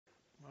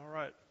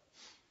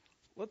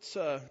Let's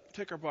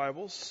take our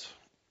Bibles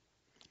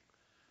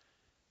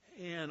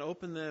and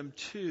open them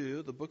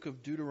to the book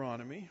of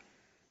Deuteronomy,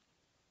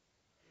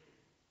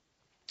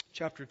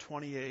 chapter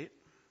 28,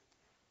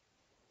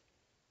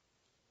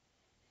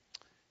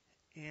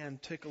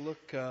 and take a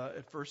look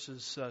at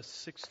verses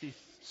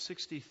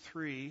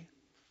 63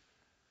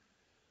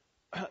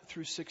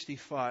 through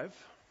 65.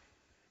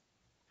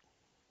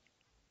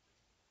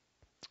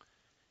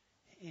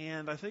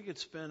 And I think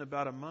it's been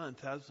about a month,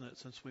 hasn't it,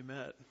 since we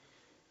met?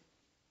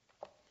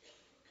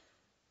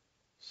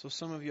 So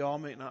some of y'all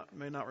may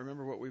not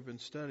remember what we've been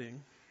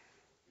studying.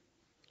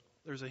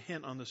 There's a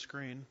hint on the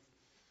screen.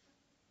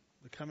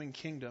 The Coming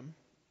Kingdom.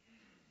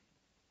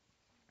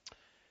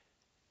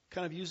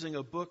 Kind of using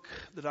a book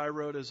that I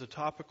wrote as a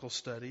topical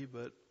study,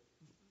 but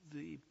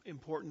the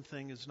important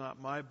thing is not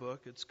my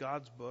book, it's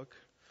God's book.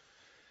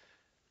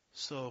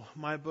 So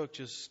my book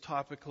just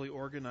topically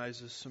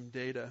organizes some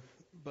data.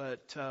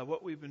 But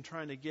what we've been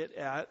trying to get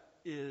at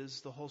is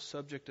the whole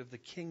subject of the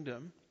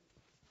kingdom.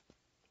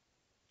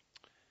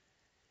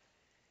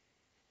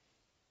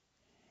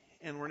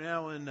 And we're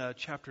now in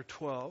chapter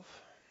 12.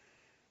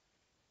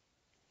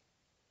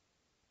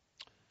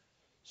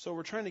 So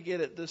we're trying to get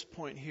at this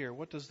point here.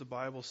 What does the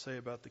Bible say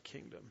about the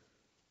kingdom?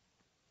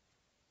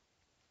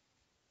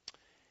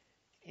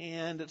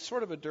 And it's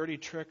sort of a dirty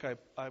trick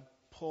I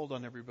pulled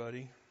on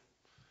everybody.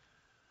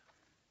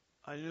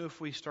 I knew if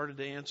we started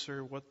to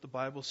answer what the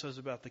Bible says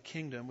about the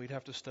kingdom, we'd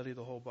have to study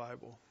the whole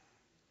Bible.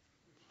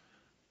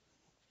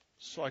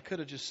 So I could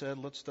have just said,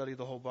 let's study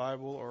the whole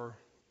Bible, or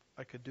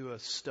I could do a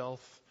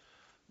stealth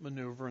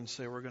maneuver and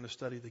say we're going to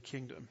study the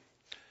kingdom.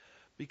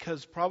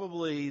 Because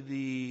probably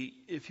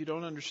if you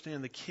don't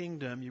understand the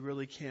kingdom, you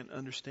really can't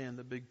understand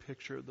the big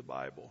picture of the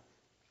Bible.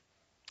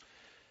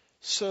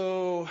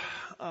 So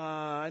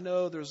I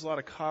know there's a lot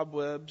of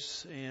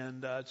cobwebs,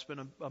 and it's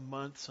been a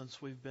month since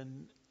we've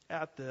been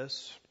at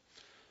this.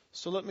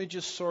 So let me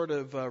just sort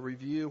of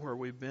review where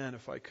we've been,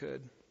 if I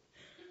could.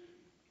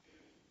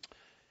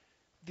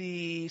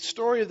 The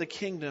story of the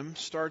kingdom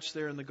starts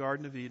there in the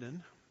Garden of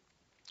Eden,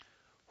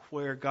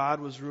 where God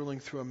was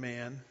ruling through a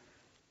man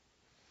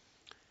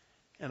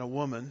and a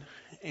woman,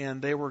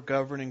 and they were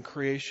governing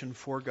creation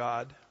for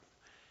God.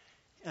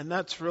 And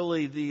that's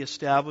really the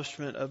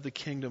establishment of the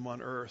kingdom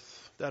on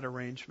earth, that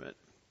arrangement.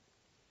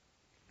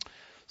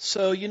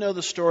 So you know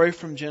the story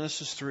from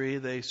Genesis 3.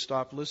 They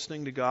stopped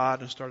listening to God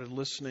and started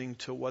listening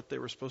to what they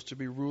were supposed to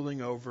be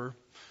ruling over.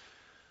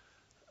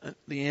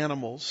 The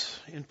animals,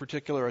 in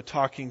particular a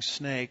talking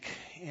snake,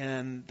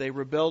 and they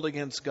rebelled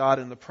against God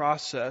in the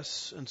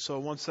process. And so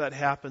once that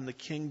happened, the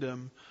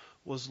kingdom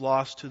was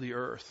lost to the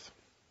earth.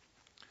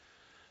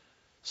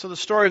 So the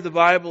story of the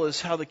Bible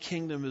is how the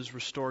kingdom is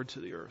restored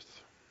to the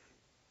earth.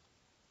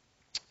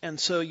 And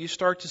so you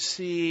start to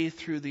see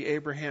through the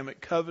Abrahamic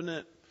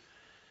covenant,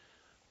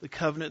 the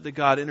covenant that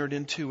God entered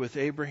into with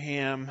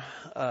Abraham,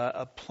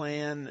 a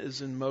plan is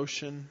in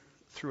motion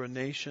through a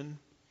nation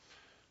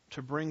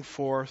to bring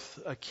forth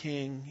a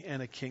king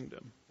and a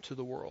kingdom to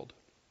the world.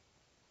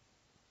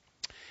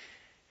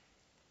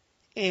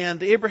 And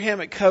the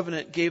Abrahamic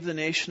covenant gave the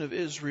nation of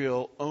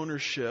Israel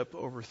ownership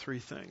over three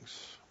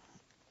things.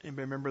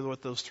 Anybody remember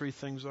what those three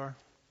things are?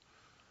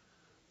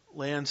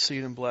 Land,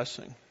 seed, and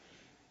blessing.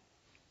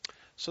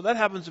 So that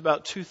happens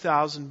about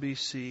 2000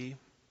 BC.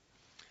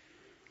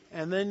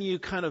 And then you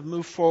kind of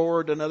move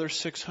forward another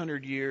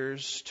 600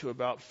 years to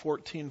about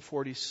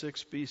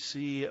 1446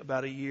 BC,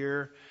 about a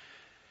year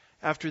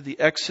after the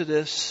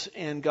Exodus,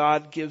 and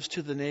God gives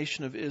to the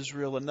nation of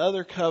Israel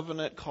another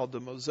covenant called the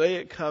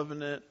Mosaic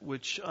covenant,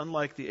 which,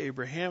 unlike the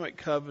Abrahamic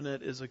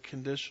covenant, is a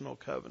conditional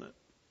covenant.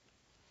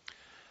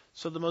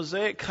 So the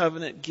Mosaic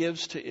covenant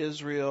gives to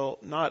Israel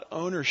not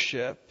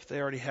ownership,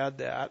 they already had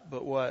that,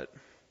 but what?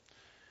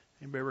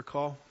 Anybody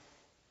recall?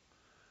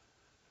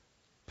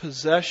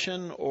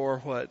 Possession or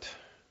what?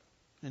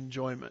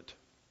 Enjoyment.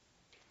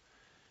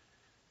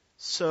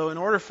 So in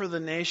order for the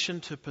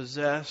nation to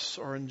possess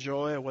or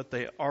enjoy what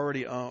they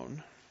already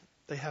own,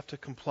 they have to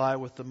comply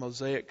with the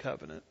Mosaic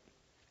covenant.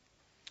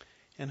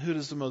 And who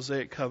does the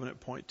Mosaic covenant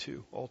point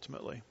to,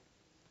 ultimately?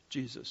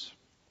 Jesus.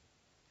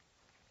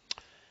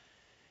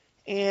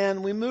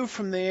 And we move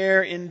from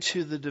there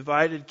into the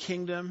divided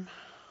kingdom,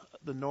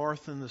 the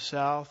north and the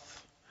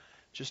south.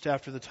 Just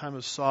after the time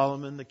of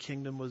Solomon, the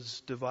kingdom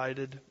was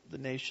divided, the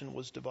nation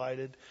was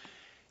divided.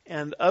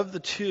 And of the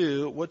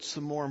two, what's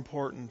the more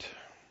important?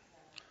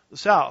 The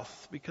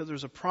south, because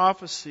there's a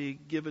prophecy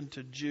given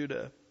to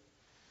Judah,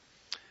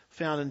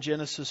 found in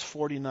Genesis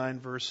 49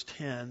 verse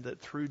 10,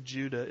 that through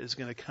Judah is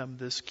going to come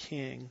this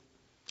king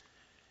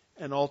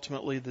and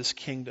ultimately this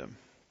kingdom.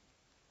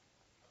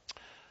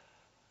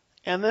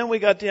 And then we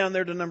got down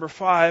there to number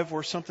 5,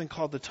 where something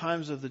called the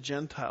times of the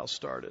Gentiles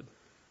started.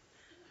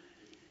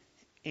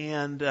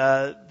 And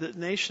the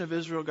nation of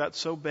Israel got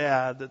so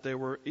bad that they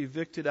were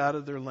evicted out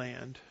of their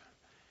land.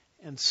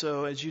 And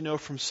so, as you know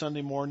from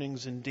Sunday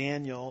mornings in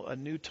Daniel, a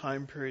new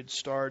time period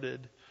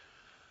started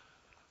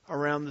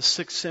around the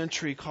 6th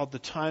century called the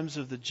times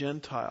of the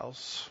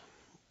Gentiles,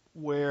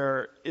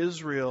 where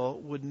Israel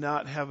would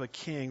not have a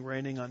king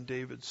reigning on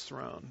David's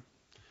throne.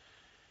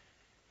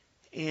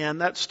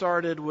 And that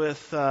started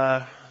with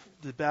the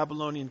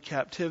Babylonian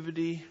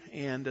captivity,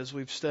 and as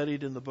we've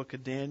studied in the book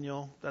of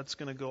Daniel, that's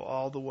going to go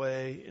all the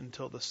way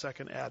until the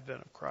second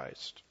advent of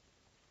Christ.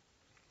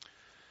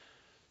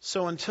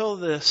 So until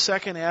the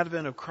second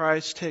advent of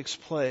Christ takes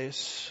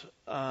place,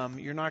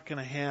 you're not going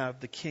to have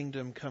the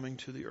kingdom coming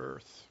to the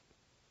earth.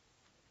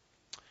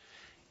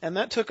 And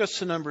that took us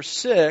to number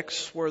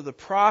 6, where the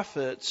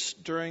prophets,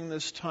 during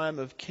this time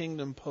of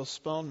kingdom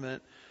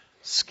postponement,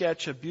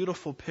 sketch a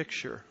beautiful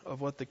picture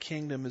of what the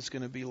kingdom is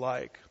going to be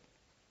like.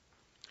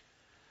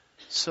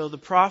 So the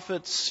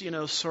prophets,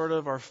 sort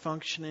of are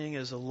functioning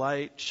as a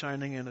light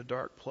shining in a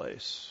dark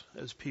place,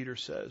 as Peter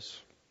says.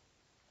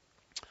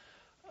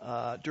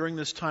 During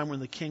this time when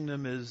the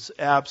kingdom is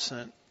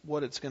absent,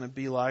 what it's going to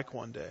be like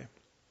one day.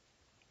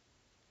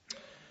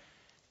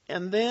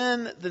 And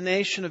then the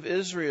nation of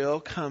Israel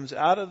comes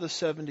out of the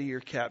 70-year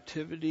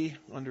captivity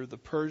under the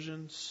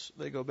Persians.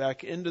 They go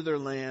back into their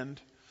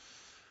land.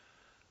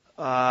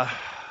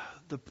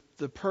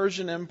 The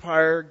Persian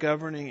Empire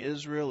governing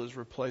Israel is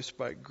replaced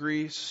by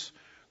Greece.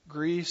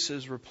 Greece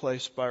is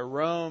replaced by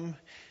Rome.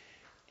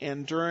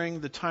 And during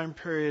the time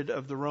period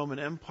of the Roman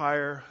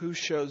Empire, who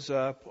shows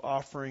up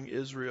offering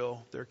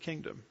Israel their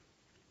kingdom?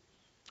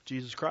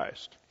 Jesus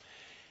Christ.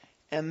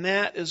 And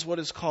that is what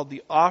is called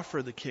the offer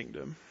of the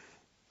kingdom,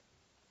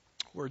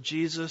 where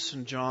Jesus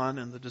and John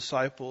and the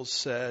disciples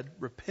said,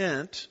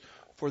 repent,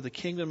 for the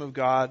kingdom of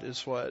God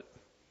is what?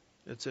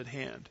 It's at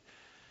hand.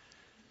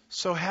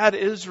 So had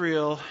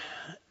Israel,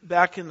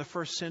 back in the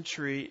first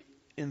century,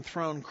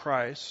 enthroned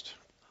Christ,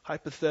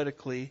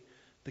 hypothetically,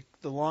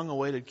 the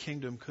long-awaited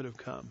kingdom could have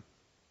come.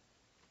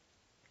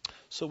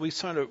 So we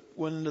sort of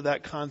went into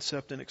that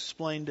concept and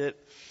explained it.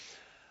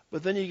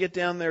 But then you get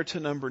down there to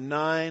number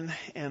 9,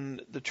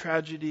 and the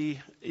tragedy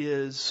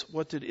is,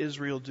 what did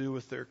Israel do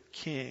with their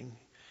king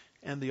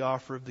and the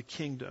offer of the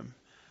kingdom?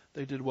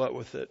 They did what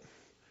with it?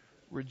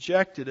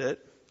 Rejected it.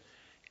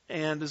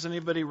 And does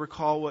anybody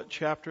recall what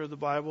chapter of the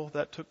Bible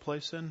that took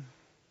place in?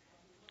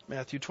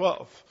 Matthew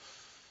 12.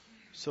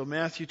 So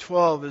Matthew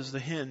 12 is the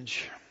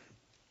hinge.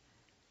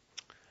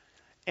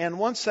 And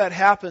once that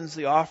happens,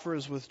 the offer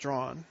is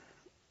withdrawn,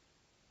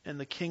 and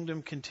the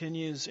kingdom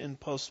continues in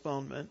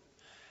postponement.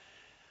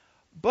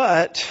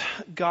 But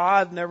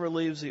God never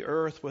leaves the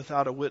earth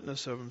without a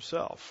witness of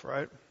himself,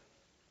 right?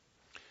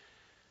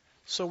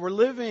 So we're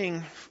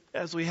living,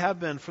 as we have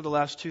been for the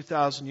last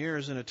 2,000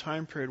 years, in a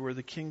time period where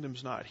the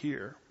kingdom's not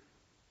here.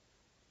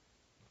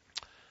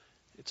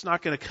 It's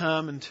not going to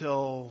come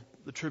until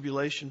the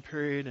tribulation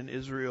period and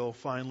Israel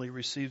finally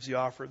receives the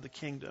offer of the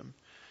kingdom.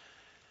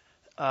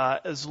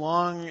 As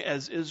long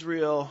as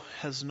Israel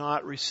has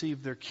not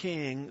received their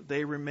king,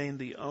 they remain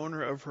the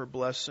owner of her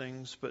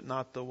blessings, but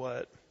not the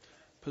what?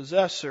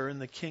 Possessor,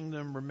 and the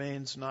kingdom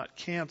remains not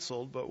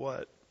canceled, but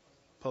what?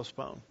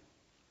 Postponed.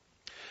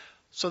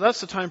 So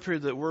that's the time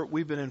period that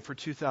we've been in for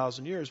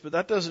 2,000 years, but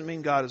that doesn't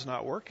mean God is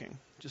not working,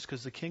 just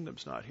because the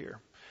kingdom's not here.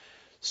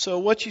 So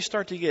what you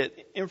start to get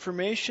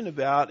information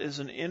about is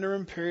an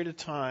interim period of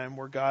time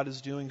where God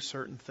is doing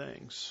certain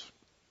things.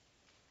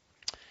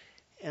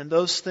 And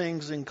those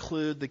things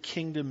include the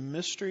kingdom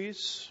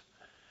mysteries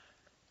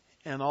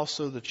and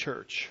also the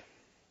church.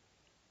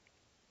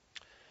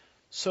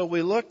 So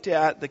we looked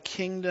at the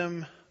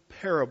kingdom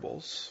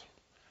parables.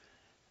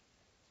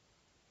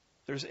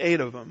 There's 8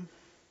 of them.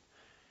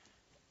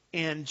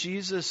 And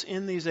Jesus,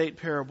 in these 8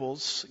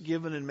 parables,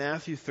 given in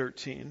Matthew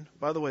 13,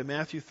 by the way,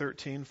 Matthew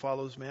 13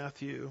 follows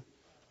Matthew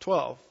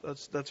 12.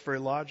 That's very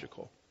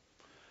logical.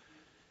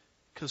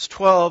 Because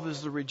 12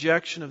 is the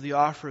rejection of the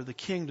offer of the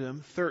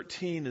kingdom.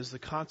 13 is the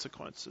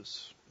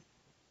consequences.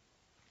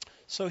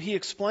 So he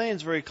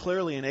explains very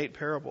clearly in 8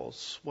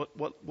 parables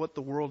what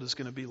the world is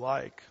going to be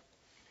like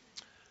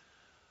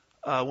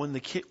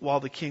while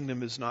the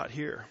kingdom is not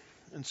here.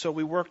 And so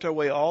we worked our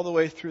way all the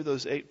way through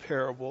those 8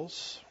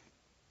 parables.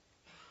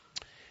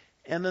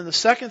 And then the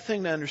second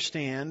thing to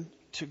understand,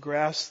 to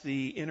grasp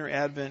the inner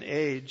Advent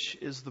age,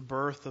 is the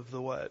birth of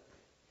the what?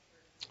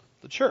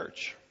 The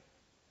church.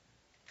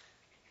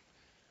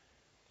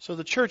 So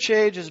the church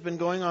age has been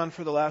going on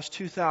for the last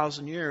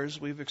 2,000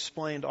 years. We've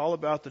explained all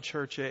about the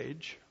church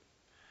age.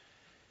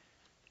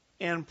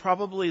 And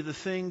probably the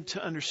thing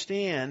to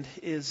understand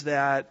is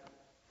that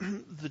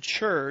the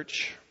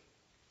church,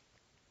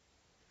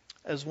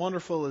 as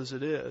wonderful as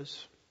it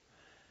is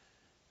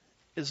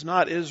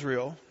not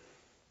Israel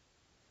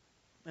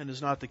and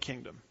is not the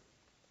kingdom.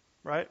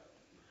 Right?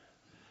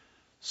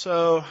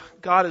 So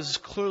God is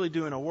clearly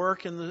doing a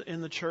work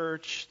in the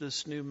church,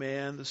 this new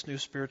man, this new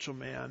spiritual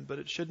man, but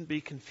it shouldn't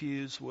be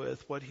confused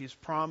with what he's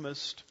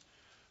promised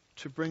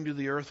to bring to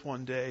the earth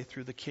one day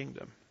through the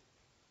kingdom.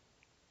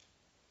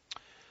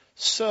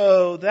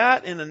 So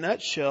that, in a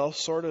nutshell,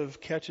 sort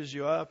of catches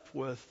you up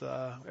with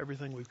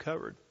everything we've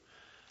covered.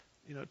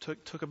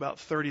 It took about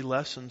 30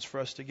 lessons for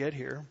us to get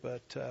here,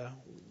 but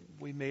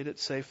we made it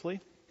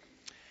safely.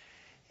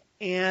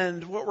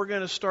 And what we're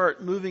going to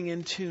start moving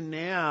into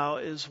now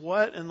is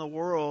what in the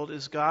world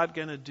is God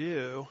going to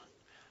do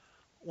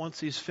once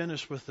he's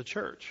finished with the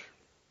church?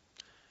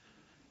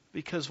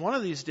 Because one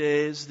of these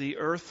days, the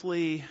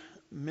earthly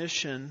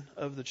mission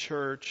of the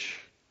church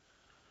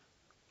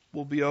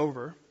will be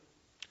over.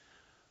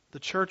 The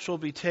church will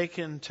be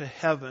taken to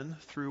heaven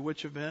through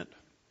which event?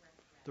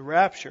 The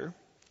rapture.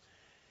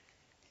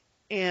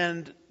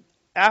 And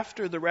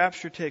after the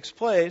rapture takes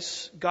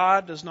place,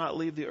 God does not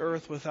leave the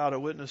earth without a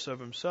witness of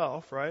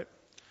himself, right?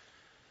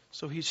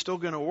 So he's still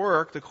going to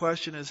work. The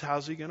question is,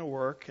 how's he going to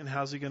work and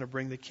how's he going to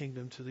bring the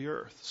kingdom to the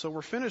earth? So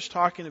we're finished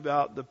talking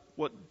about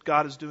what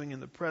God is doing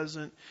in the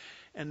present,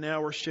 and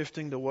now we're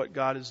shifting to what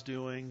God is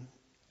doing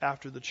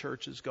after the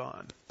church is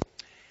gone.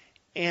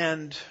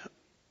 And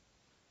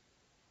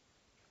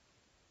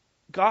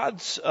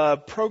God's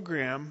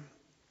program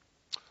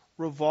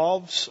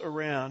revolves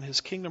around,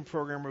 his kingdom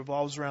program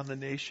revolves around the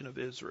nation of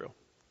Israel.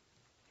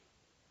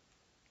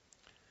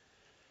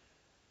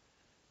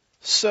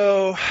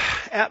 So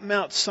at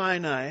Mount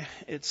Sinai,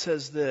 it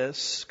says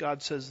this,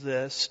 God says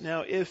this,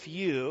 now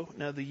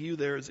the you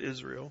there is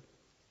Israel,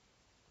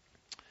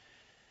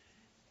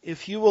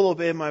 if you will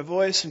obey my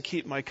voice and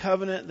keep my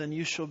covenant, then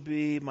you shall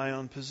be my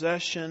own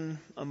possession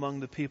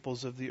among the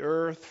peoples of the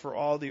earth, for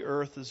all the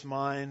earth is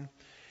mine,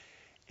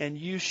 and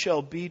you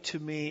shall be to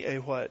me a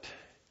what?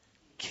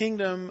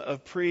 Kingdom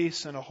of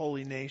priests and a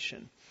holy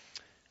nation.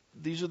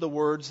 These are the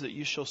words that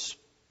you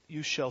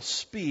shall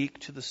speak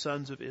to the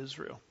sons of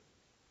Israel.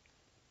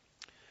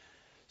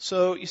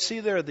 So you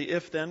see there the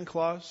if-then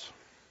clause.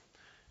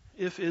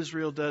 If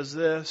Israel does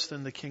this,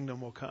 then the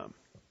kingdom will come.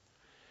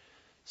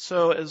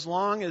 So as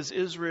long as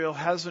Israel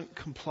hasn't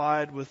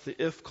complied with the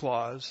if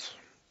clause,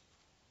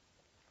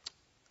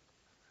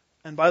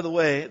 and by the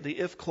way, the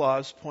if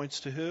clause points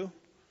to who?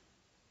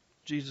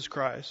 Jesus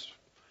Christ.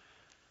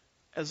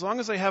 As long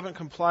as they haven't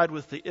complied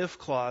with the if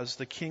clause,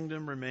 the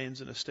kingdom remains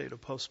in a state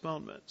of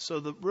postponement.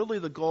 So really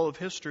the goal of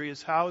history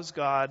is, how is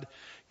God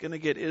going to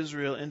get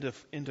Israel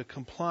into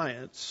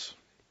compliance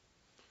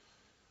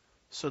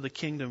so the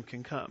kingdom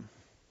can come?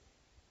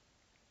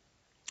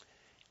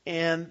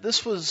 And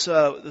this was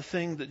the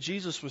thing that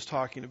Jesus was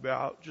talking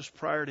about just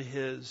prior to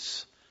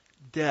his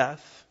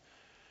death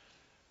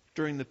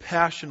during the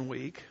Passion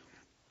Week.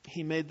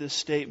 He made this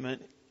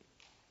statement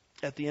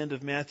at the end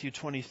of Matthew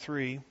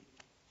 23.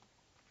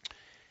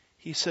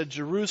 He said,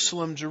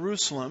 Jerusalem,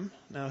 Jerusalem.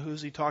 Now,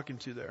 who's he talking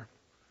to there?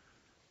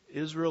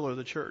 Israel or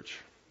the church?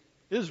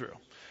 Israel.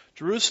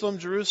 Jerusalem,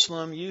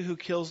 Jerusalem, you who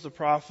kills the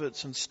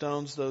prophets and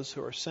stones those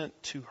who are sent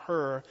to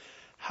her.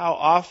 How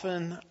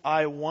often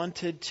I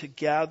wanted to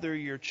gather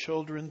your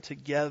children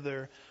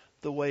together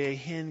the way a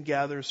hen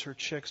gathers her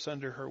chicks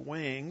under her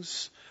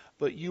wings,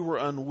 but you were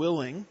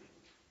unwilling.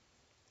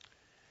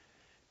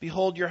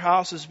 Behold, your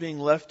house is being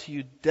left to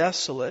you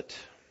desolate.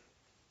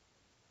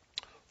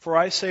 For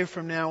I say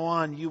from now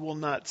on, you will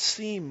not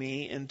see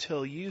me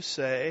until you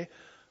say,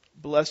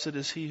 blessed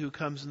is he who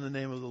comes in the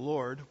name of the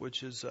Lord,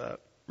 which is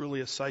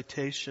really a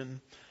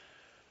citation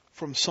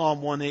from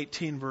Psalm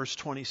 118, verse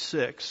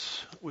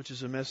 26, which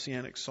is a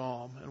messianic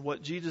psalm. And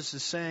what Jesus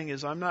is saying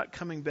is, I'm not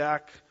coming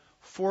back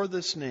for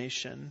this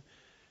nation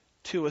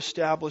to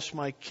establish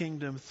my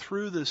kingdom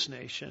through this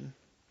nation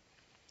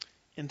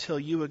until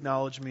you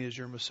acknowledge me as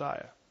your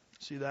Messiah.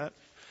 See that?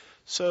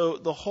 So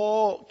the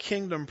whole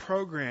kingdom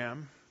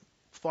program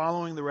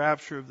following the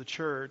rapture of the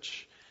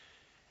church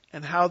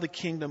and how the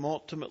kingdom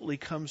ultimately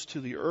comes to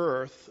the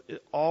earth,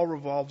 it all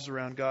revolves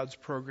around God's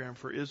program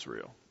for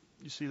Israel.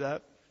 You see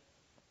that?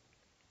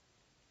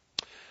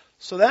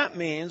 So that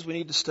means we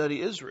need to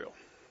study Israel.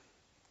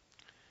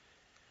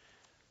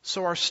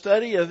 So our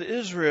study of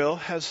Israel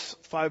has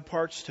 5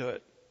 parts to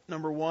it.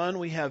 Number 1,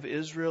 we have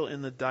Israel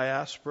in the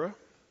diaspora.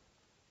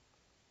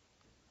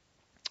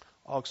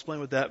 I'll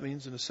explain what that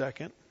means in a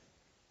second.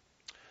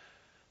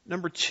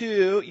 Number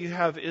 2, you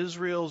have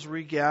Israel's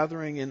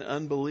regathering in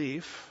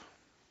unbelief.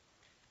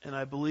 And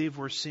I believe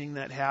we're seeing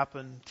that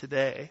happen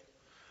today.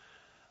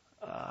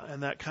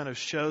 And that kind of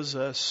shows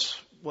us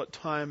what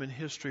time in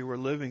history we're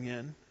living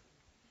in.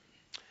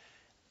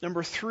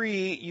 Number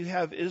 3, you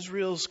have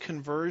Israel's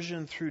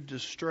conversion through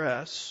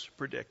distress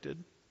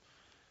predicted.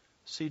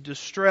 See,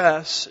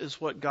 distress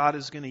is what God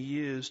is going to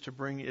use to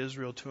bring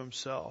Israel to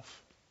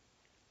himself.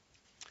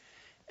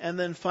 And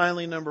then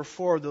finally, number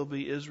 4, there'll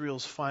be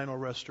Israel's final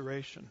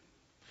restoration.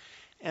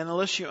 And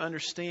unless you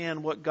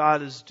understand what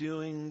God is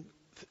doing,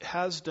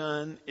 has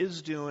done,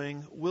 is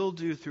doing, will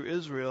do through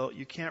Israel,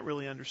 you can't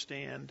really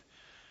understand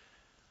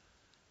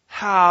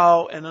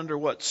how and under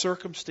what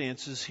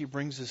circumstances he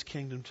brings his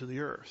kingdom to the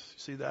earth.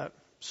 See that?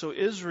 So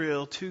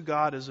Israel to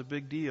God is a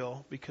big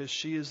deal because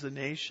she is the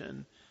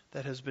nation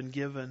that has been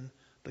given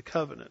the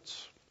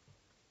covenants.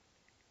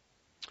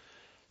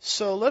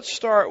 So let's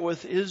start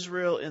with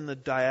Israel in the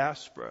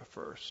diaspora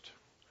first.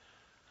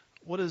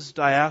 What does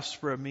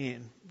diaspora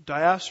mean?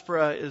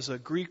 Diaspora is a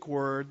Greek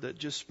word that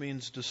just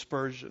means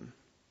dispersion.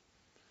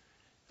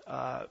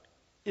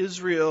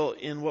 Israel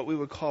in what we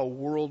would call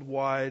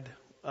worldwide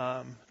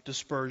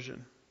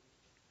dispersion.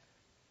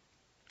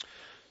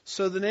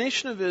 So the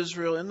nation of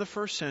Israel in the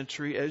first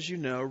century, as you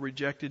know,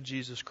 rejected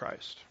Jesus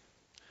Christ.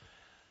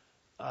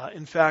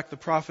 In fact, the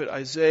prophet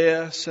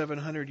Isaiah,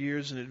 700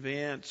 years in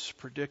advance,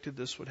 predicted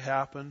this would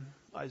happen.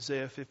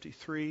 Isaiah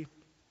 53.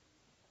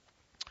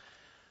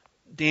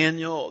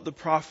 Daniel, the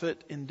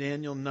prophet, in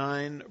Daniel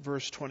 9,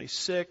 verse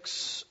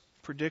 26,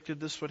 predicted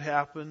this would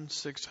happen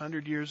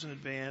 600 years in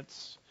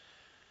advance.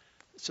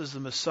 It says the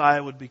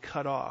Messiah would be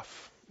cut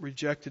off,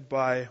 rejected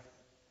by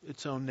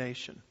its own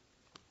nation.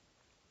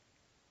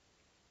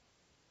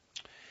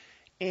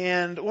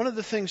 And one of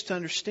the things to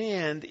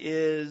understand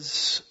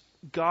is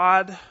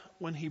God,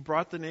 when He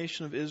brought the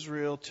nation of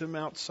Israel to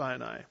Mount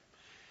Sinai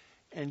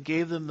and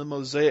gave them the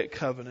Mosaic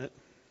covenant,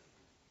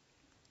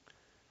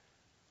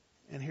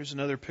 and here's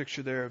another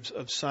picture there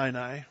of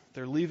Sinai.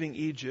 They're leaving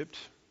Egypt.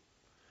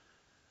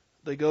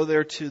 They go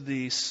there to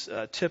the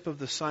tip of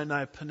the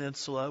Sinai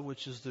Peninsula,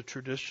 which is the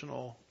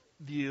traditional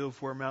view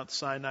of where Mount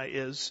Sinai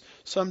is.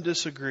 Some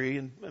disagree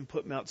and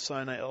put Mount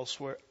Sinai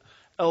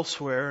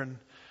elsewhere, and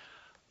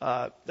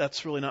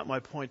that's really not my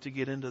point to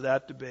get into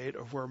that debate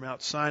of where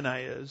Mount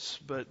Sinai is.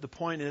 But the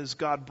point is,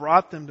 God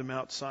brought them to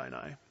Mount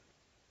Sinai,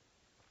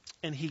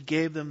 and He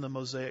gave them the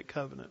Mosaic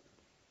covenant.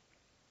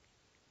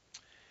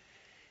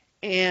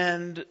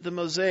 And the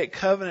Mosaic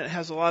covenant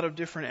has a lot of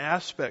different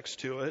aspects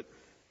to it,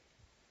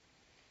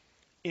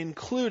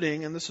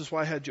 including, and this is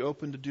why I had you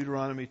open to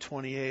Deuteronomy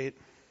 28,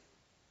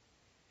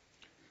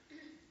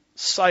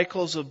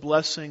 cycles of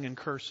blessing and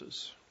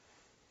curses.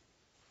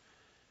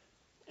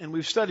 And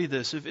we've studied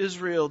this. If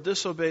Israel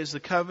disobeys the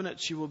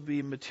covenant, she will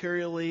be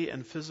materially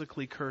and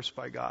physically cursed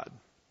by God.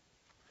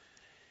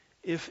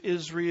 If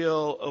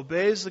Israel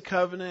obeys the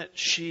covenant,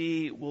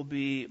 she will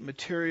be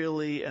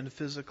materially and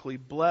physically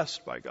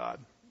blessed by God.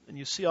 And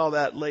you see all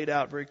that laid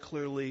out very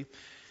clearly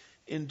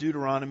in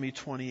Deuteronomy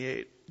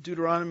 28.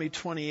 Deuteronomy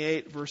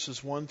 28,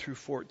 verses 1 through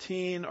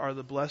 14, are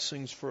the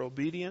blessings for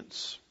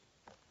obedience.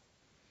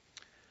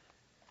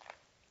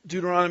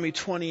 Deuteronomy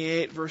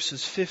 28,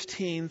 verses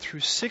 15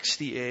 through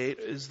 68,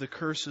 is the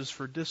curses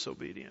for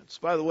disobedience.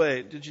 By the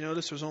way, did you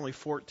notice there's only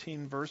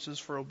 14 verses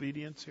for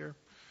obedience here?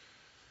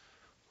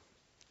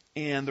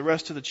 And the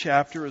rest of the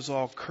chapter is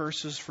all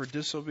curses for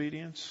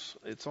disobedience.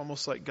 It's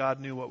almost like God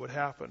knew what would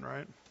happen,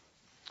 right?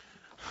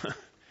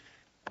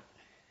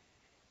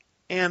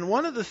 And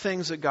one of the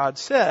things that God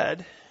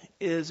said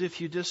is, if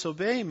you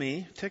disobey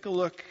me, take a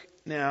look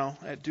now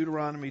at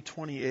Deuteronomy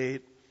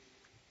 28,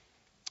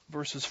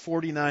 verses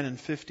 49 and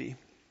 50.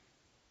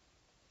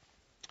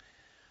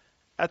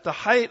 At the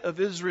height of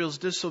Israel's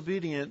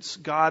disobedience,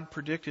 God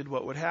predicted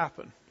what would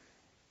happen.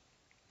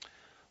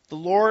 The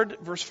Lord,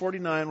 verse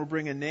 49, will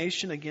bring a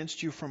nation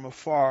against you from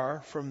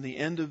afar, from the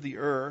end of the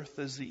earth,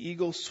 as the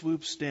eagle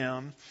swoops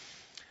down,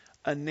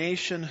 a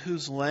nation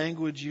whose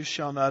language you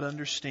shall not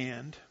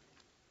understand,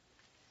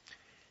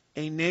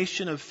 a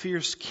nation of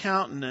fierce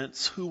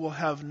countenance who will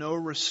have no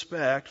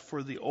respect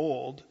for the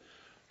old,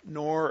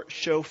 nor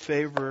show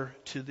favor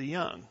to the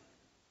young.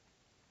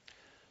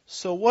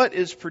 So what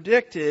is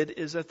predicted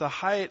is at the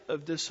height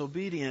of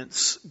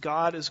disobedience,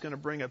 God is going to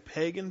bring a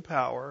pagan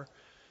power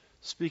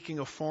speaking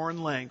a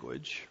foreign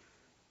language.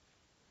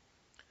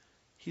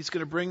 He's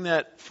going to bring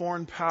that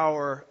foreign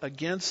power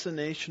against the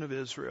nation of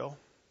Israel.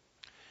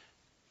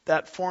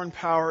 That foreign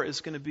power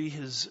is going to be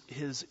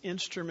his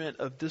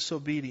instrument of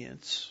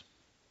disobedience.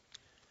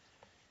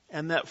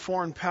 And that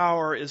foreign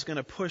power is going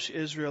to push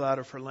Israel out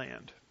of her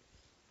land.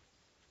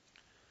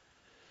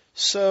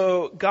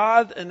 So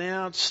God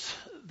announced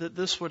that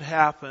this would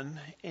happen,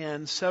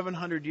 and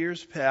 700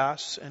 years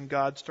pass, and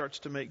God starts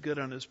to make good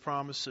on His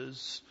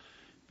promises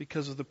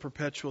because of the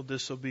perpetual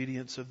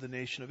disobedience of the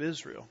nation of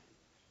Israel.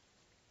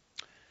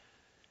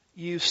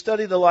 You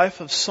study the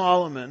life of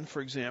Solomon,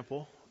 for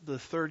example, the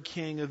third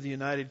king of the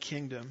United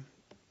Kingdom,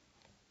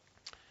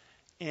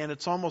 and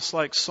it's almost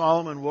like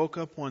Solomon woke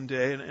up one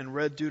day and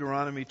read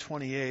Deuteronomy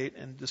 28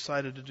 and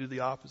decided to do the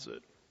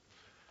opposite.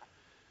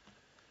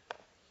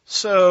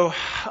 So,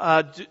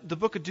 the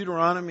book of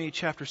Deuteronomy,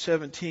 chapter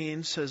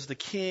 17, says the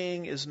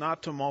king is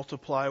not to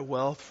multiply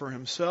wealth for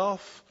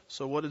himself.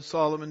 So what did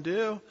Solomon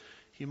do?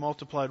 He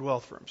multiplied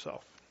wealth for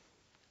himself.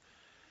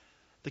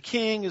 The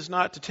king is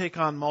not to take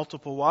on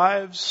multiple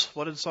wives.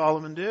 What did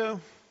Solomon do?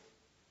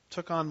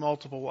 Took on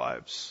multiple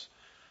wives.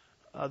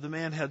 The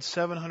man had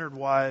 700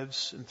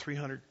 wives and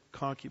 300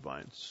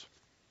 concubines.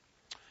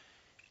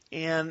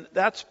 And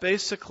that's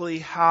basically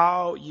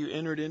how you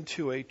entered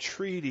into a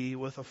treaty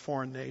with a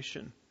foreign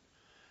nation.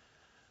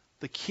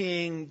 The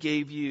king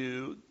gave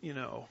you,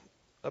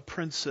 a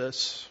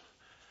princess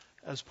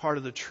as part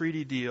of the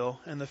treaty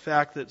deal. And the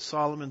fact that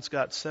Solomon's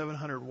got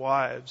 700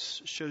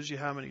 wives shows you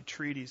how many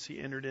treaties he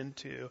entered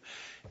into.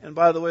 And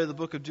by the way, the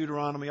book of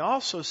Deuteronomy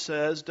also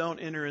says don't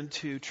enter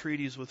into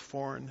treaties with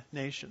foreign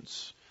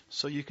nations.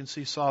 So you can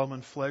see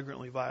Solomon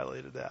flagrantly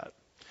violated that.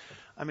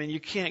 I mean, you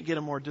can't get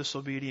a more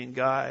disobedient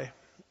guy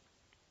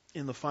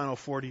in the final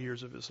 40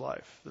 years of his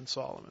life than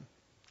Solomon.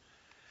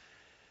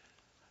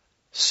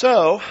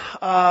 So,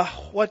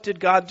 what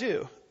did God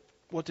do?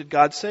 What did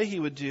God say He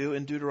would do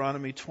in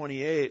Deuteronomy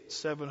 28,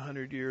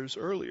 700 years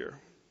earlier?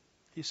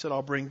 He said,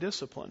 I'll bring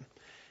discipline.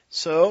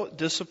 So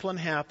discipline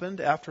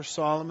happened after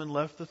Solomon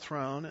left the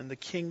throne, and the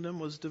kingdom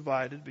was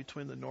divided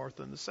between the north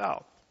and the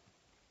south.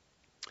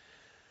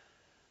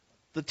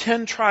 The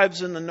 10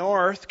 tribes in the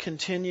north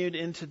continued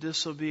into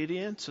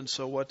disobedience, and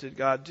so what did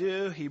God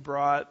do? He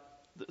brought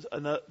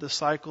the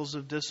cycles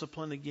of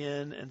discipline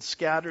again and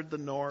scattered the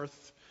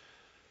north.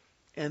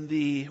 And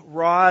the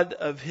rod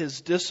of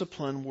his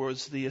discipline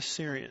was the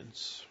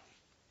Assyrians.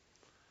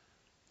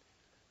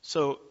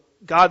 So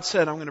God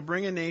said, I'm going to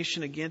bring a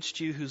nation against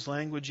you whose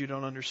language you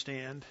don't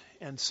understand.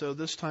 And so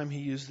this time he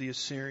used the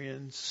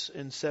Assyrians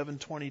in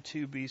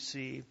 722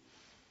 BC,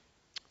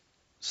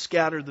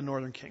 scattered the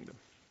northern kingdom.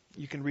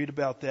 You can read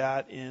about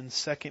that in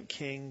 2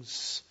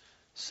 Kings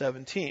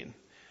 17.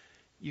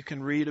 You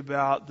can read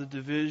about the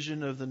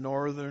division of the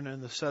northern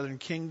and the southern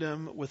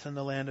kingdom within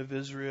the land of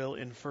Israel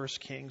in 1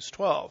 Kings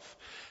 12.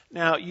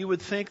 Now, you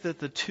would think that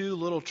the 2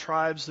 little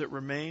tribes that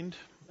remained,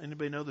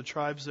 anybody know the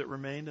tribes that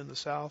remained in the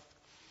south?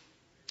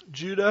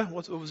 Judah,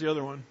 what was the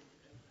other one?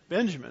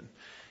 Benjamin.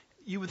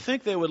 You would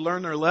think they would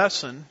learn their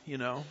lesson,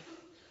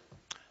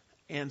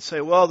 and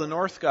say, well, the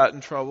north got in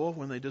trouble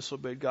when they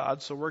disobeyed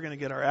God, so we're going to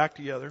get our act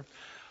together.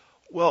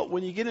 Well,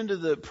 when you get into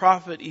the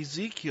prophet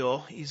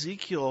Ezekiel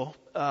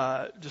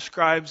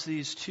describes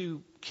these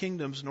 2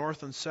 kingdoms,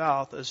 north and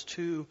south, as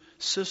 2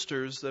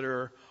 sisters that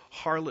are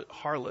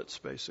harlots,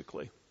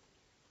 basically.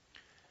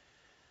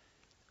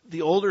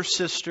 The older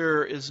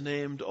sister is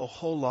named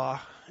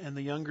Oholah, and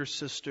the younger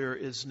sister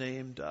is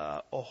named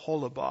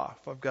Oholibah,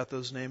 if I've got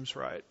those names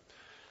right.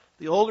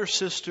 The older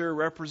sister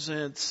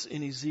represents,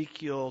 in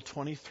Ezekiel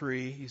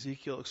 23,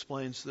 Ezekiel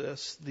explains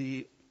this,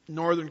 the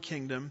northern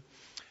kingdom,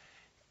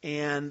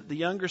 and the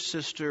younger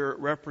sister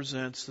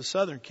represents the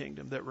southern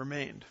kingdom that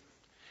remained.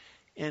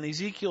 And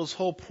Ezekiel's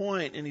whole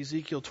point in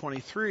Ezekiel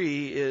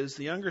 23 is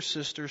the younger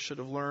sister should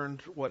have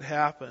learned what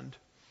happened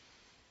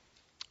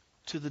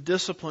to the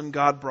discipline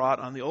God brought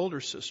on the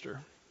older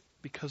sister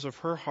because of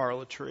her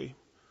harlotry.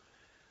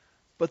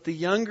 But the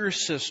younger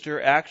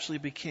sister actually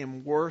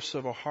became worse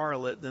of a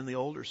harlot than the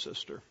older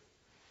sister.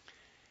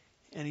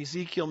 And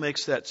Ezekiel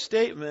makes that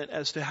statement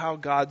as to how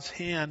God's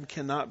hand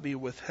cannot be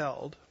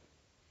withheld.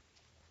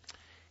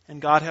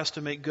 And God has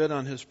to make good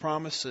on his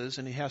promises,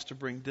 and he has to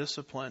bring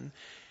discipline.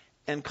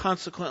 And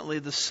consequently,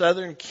 the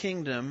southern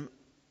kingdom,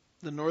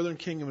 the northern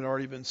kingdom had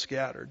already been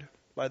scattered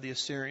by the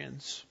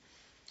Assyrians.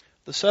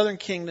 The southern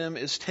kingdom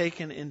is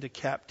taken into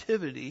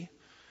captivity,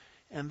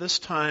 and this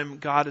time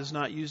God is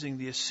not using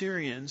the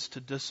Assyrians to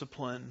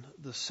discipline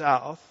the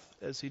south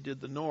as he did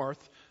the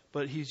north,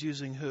 but he's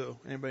using who?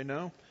 Anybody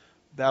know?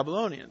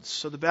 Babylonians.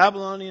 So the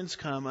Babylonians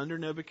come under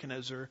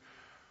Nebuchadnezzar,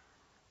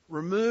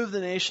 remove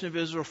the nation of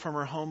Israel from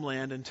her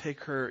homeland and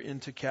take her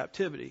into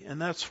captivity.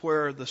 And that's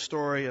where the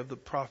story of the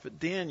prophet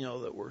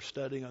Daniel that we're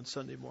studying on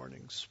Sunday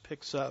mornings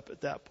picks up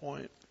at that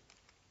point.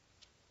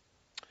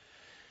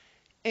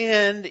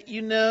 And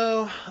you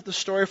know the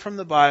story from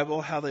the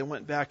Bible, how they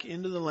went back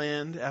into the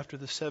land after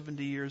the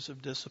 70 years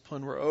of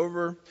discipline were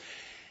over.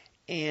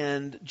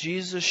 And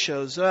Jesus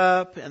shows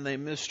up, and they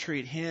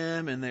mistreat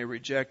him, and they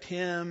reject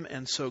him.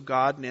 And so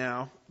God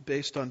now,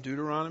 based on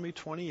Deuteronomy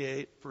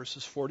 28,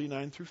 verses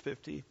 49 through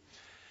 50,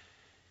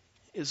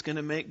 is going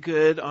to make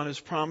good on his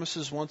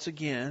promises once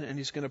again, and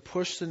he's going to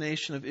push the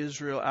nation of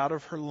Israel out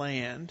of her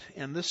land.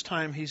 And this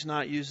time he's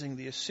not using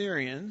the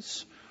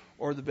Assyrians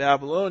or the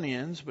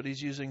Babylonians, but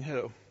he's using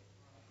who?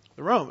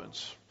 The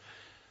Romans.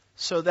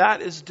 So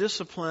that is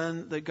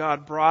discipline that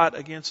God brought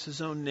against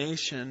his own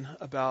nation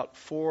about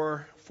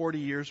 40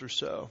 years or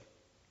so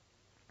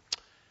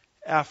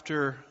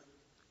after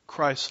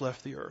Christ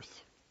left the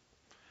earth.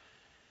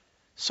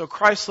 So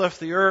Christ left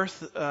the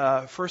earth.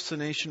 First the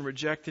nation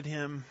rejected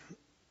him.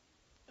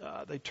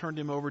 They turned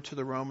him over to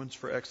the Romans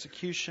for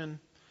execution.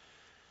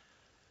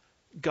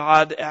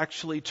 God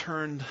actually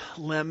turned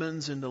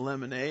lemons into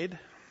lemonade,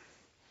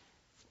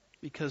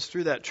 because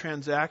through that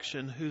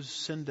transaction, whose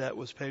sin debt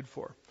was paid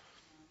for?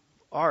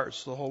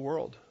 Ours, the whole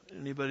world.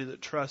 Anybody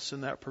that trusts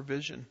in that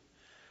provision.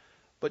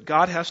 But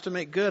God has to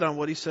make good on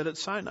what he said at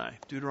Sinai.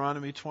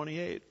 Deuteronomy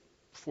 28,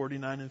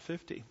 49 and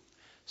 50.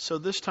 So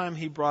this time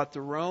he brought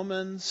the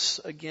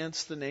Romans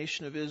against the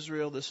nation of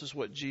Israel. This is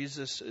what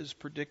Jesus is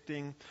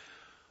predicting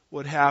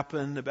would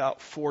happen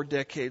about 4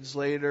 decades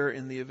later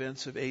in the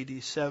events of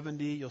AD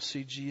 70. You'll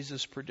see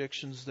Jesus'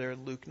 predictions there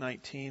in Luke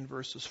 19,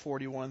 verses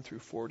 41 through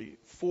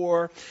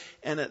 44.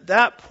 And at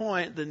that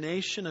point, the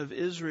nation of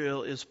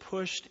Israel is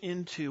pushed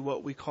into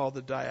what we call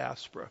the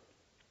diaspora.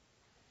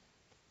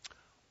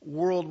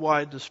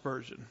 Worldwide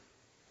dispersion.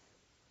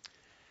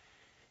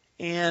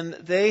 And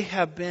they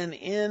have been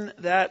in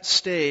that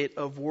state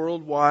of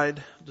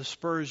worldwide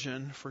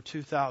dispersion for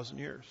 2,000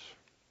 years.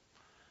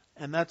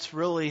 And that's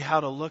really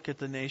how to look at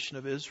the nation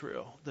of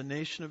Israel. The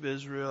nation of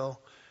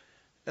Israel,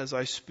 as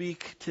I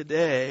speak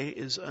today,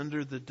 is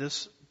under the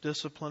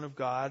discipline of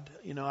God.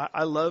 You know,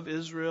 I love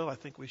Israel. I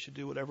think we should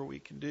do whatever we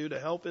can do to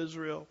help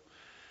Israel.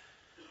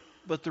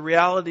 But the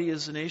reality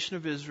is the nation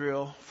of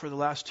Israel for the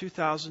last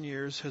 2,000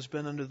 years has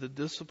been under the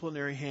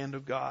disciplinary hand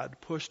of God,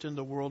 pushed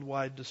into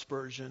worldwide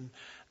dispersion,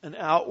 an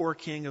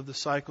outworking of the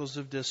cycles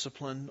of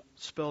discipline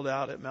spelled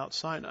out at Mount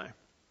Sinai.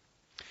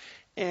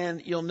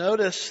 And you'll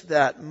notice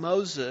that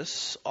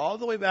Moses, all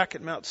the way back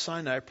at Mount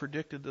Sinai,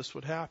 predicted this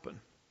would happen.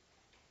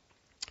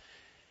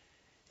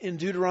 In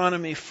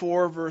Deuteronomy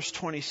 4, verse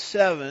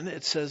 27,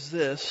 it says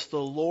this, "The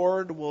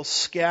Lord will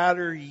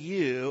scatter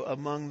you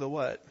among the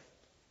what?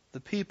 The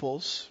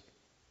peoples.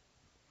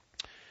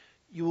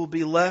 You will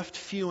be left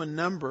few in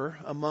number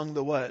among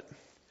the what?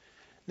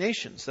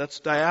 Nations." That's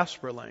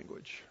diaspora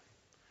language.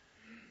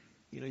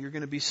 You're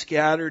going to be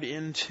scattered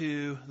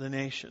into the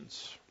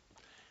nations.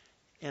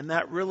 And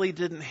that really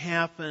didn't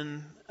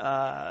happen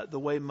the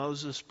way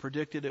Moses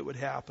predicted it would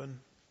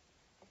happen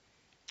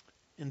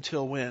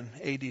until when?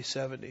 AD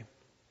 70.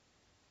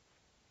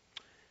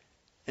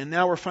 And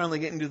now we're finally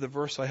getting to the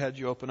verse I had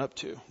you open up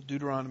to,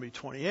 Deuteronomy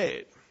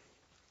 28,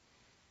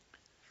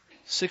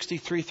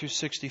 63 through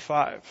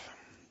 65.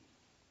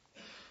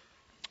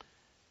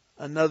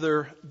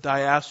 Another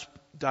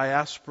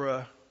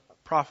diaspora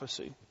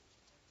prophecy.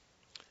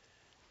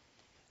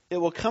 "It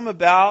will come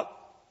about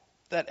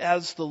that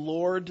as the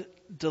Lord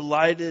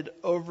delighted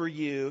over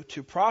you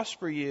to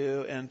prosper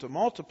you and to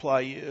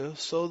multiply you,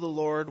 so the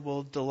Lord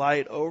will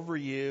delight over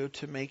you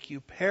to make you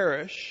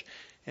perish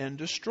and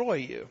destroy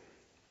you.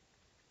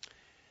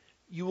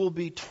 You will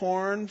be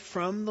torn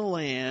from the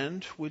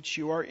land which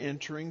you are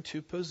entering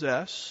to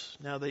possess."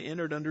 Now they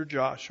entered under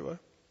Joshua.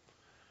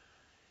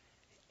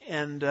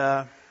 And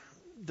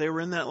they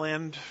were in that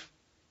land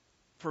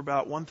for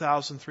about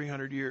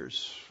 1,300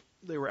 years.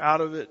 They were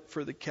out of it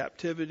for the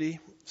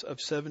captivity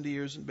of 70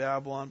 years in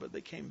Babylon, but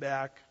they came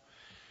back.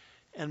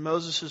 And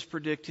Moses is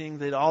predicting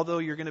that although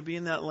you're going to be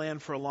in that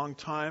land for a long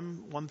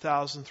time,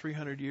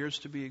 1,300 years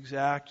to be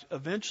exact,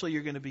 eventually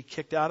you're going to be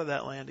kicked out of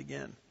that land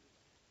again.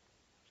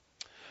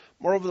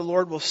 "Moreover, the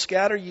Lord will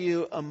scatter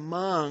you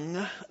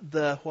among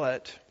the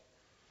what?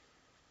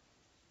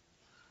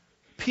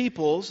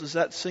 Peoples."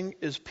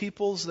 Is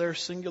peoples there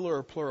singular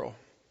or plural?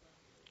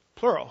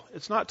 Plural.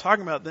 It's not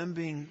talking about them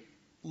being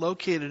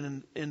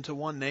located into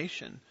one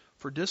nation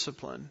for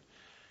discipline,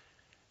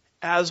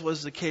 as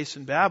was the case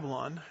in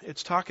Babylon.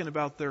 It's talking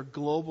about their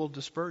global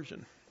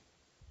dispersion.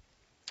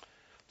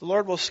 "The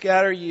Lord will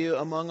scatter you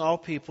among all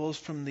peoples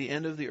from the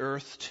end of the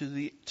earth to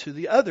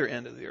the other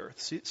end of the earth."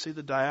 See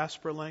the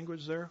diaspora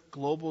language there?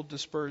 Global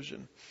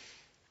dispersion.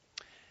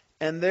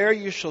 "And there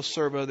you shall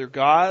serve other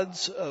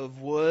gods of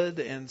wood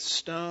and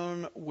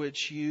stone,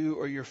 which you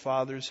or your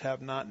fathers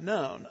have not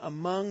known.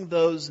 Among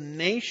those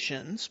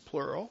nations,"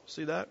 plural,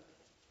 see that?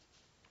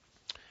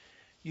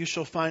 "You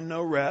shall find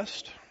no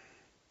rest.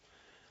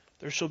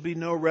 There shall be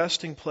no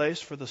resting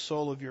place for the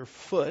sole of your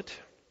foot.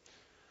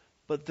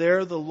 But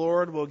there the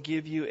Lord will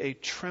give you a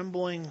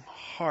trembling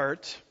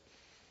heart,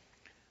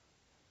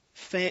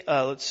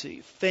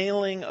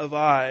 failing of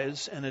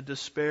eyes, and a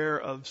despair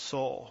of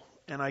soul."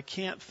 And I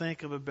can't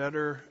think of a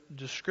better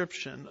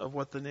description of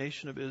what the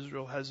nation of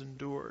Israel has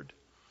endured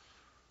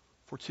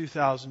for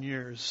 2,000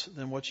 years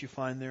than what you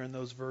find there in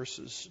those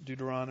verses.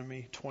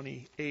 Deuteronomy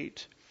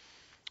 28,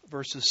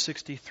 verses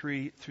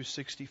 63 through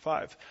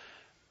 65.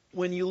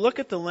 When you look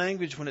at the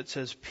language when it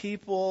says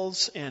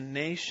peoples and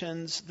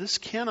nations, this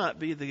cannot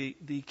be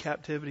the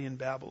captivity in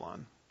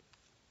Babylon.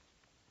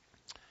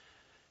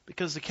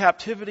 Because the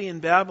captivity in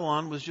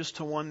Babylon was just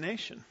to one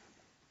nation.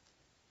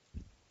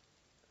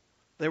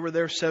 They were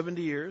there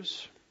 70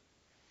 years.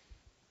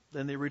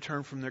 Then they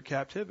returned from their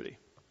captivity.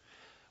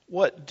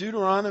 What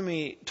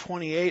Deuteronomy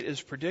 28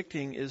 is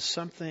predicting is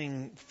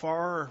something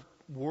far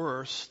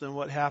worse than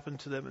what happened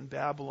to them in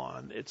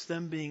Babylon. It's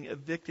them being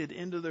evicted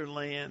into their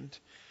land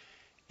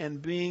and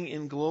being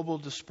in global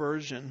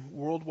dispersion,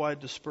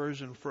 worldwide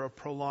dispersion, for a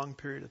prolonged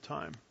period of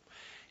time.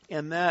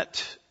 And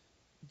that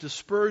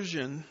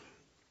dispersion,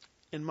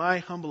 in my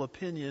humble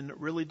opinion,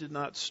 really did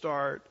not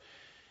start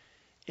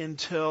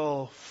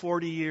until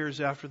 40 years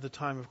after the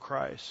time of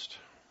Christ,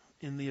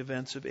 in the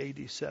events of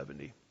AD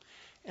 70.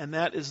 And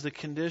that is the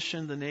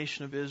condition the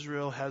nation of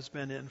Israel has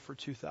been in for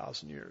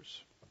 2,000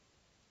 years.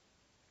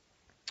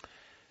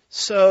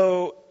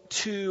 So,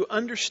 to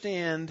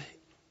understand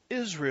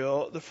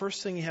Israel, the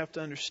first thing you have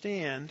to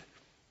understand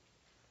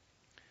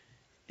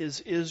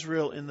is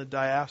Israel in the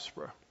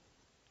diaspora,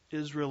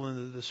 Israel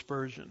in the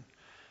dispersion.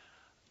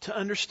 To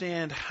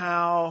understand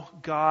how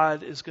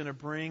God is going to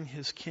bring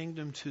His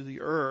kingdom to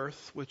the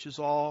earth, which is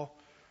all,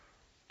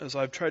 as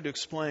I've tried to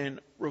explain,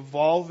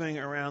 revolving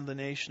around the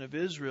nation of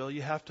Israel,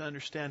 you have to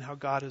understand how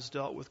God has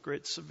dealt with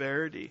great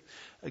severity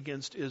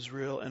against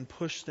Israel and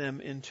pushed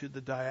them into the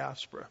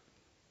diaspora.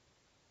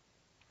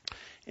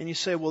 And you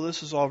say, well,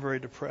 this is all very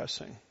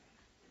depressing.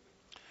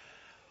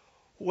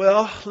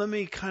 Well, let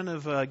me kind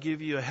of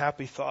give you a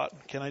happy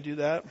thought. Can I do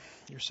that?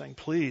 You're saying,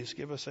 please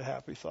give us a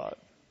happy thought.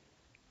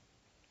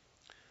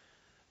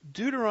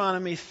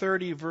 Deuteronomy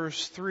 30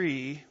 verse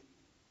 3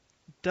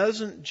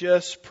 doesn't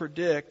just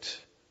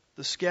predict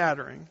the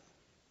scattering,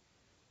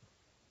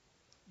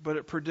 but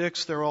it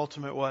predicts their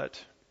ultimate what?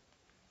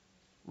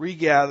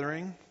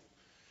 regathering,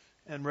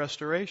 and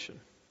restoration.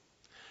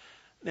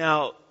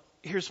 Now,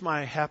 here's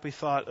my happy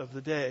thought of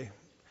the day.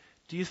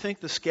 Do you think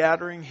the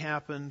scattering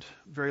happened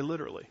very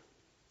literally?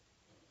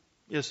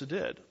 Yes, it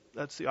did.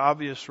 That's the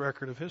obvious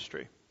record of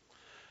history.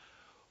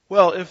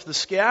 Well, if the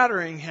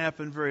scattering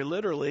happened very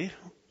literally,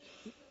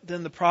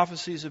 then the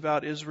prophecies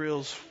about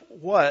Israel's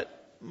what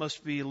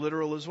must be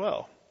literal as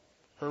well?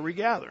 Her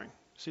regathering.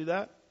 See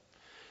that?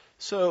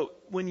 So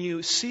when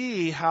you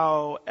see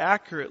how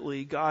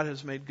accurately God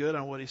has made good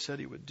on what he said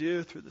he would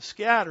do through the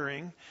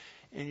scattering,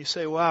 and you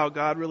say, wow,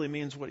 God really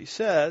means what he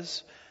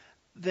says,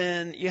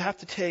 then you have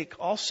to take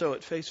also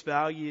at face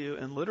value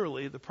and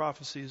literally the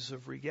prophecies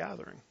of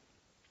regathering.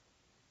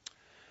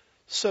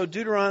 So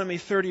Deuteronomy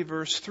 30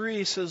 verse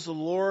 3 says, the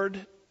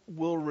Lord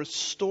will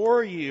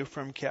restore you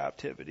from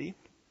captivity,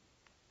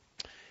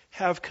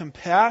 have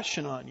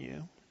compassion on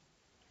you,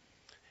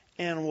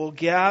 and will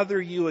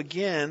gather you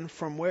again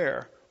from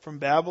where? From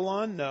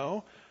Babylon?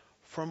 No.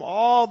 From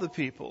all the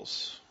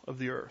peoples of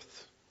the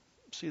earth.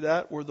 See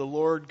that? Where the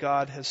Lord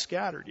God has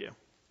scattered you.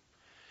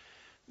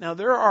 Now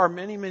there are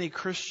many, many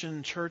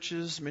Christian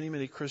churches, many,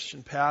 many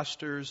Christian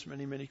pastors,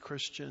 many, many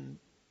Christian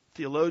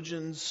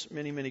theologians,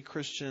 many, many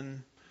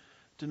Christian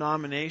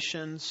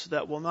denominations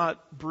that will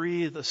not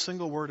breathe a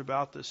single word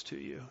about this to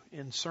you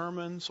in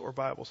sermons or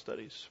Bible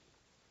studies.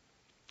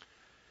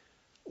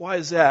 Why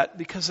is that?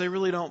 Because they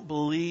really don't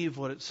believe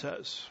what it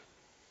says.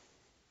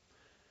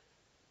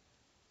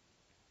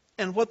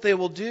 And what they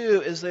will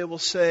do is they will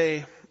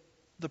say,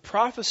 the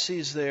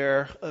prophecies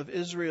there of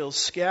Israel's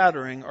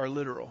scattering are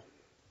literal.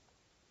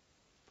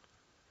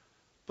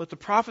 But the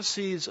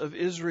prophecies of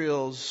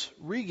Israel's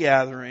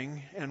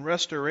regathering and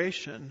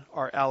restoration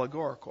are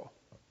allegorical.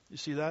 You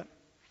see that?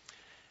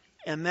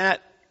 And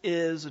that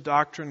is a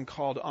doctrine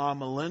called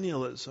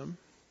amillennialism,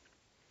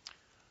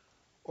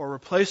 or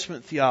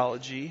replacement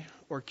theology,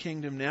 or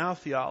kingdom now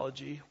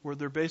theology, where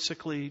they're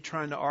basically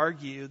trying to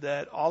argue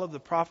that all of the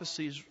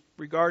prophecies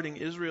regarding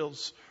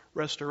Israel's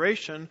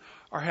restoration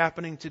are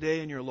happening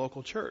today in your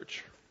local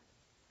church.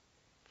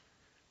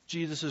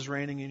 Jesus is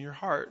reigning in your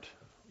heart.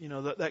 You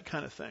know, that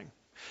kind of thing.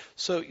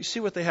 So you see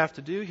what they have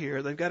to do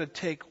here. They've got to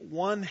take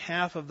one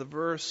half of the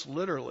verse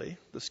literally,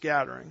 the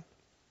scattering,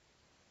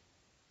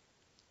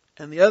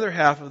 and the other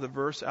half of the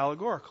verse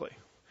allegorically.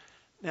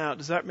 Now,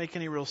 does that make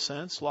any real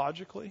sense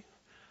logically?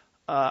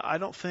 I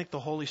don't think the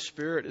Holy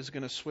Spirit is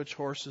going to switch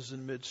horses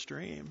in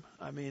midstream.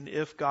 I mean,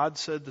 if God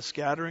said the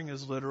scattering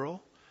is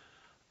literal,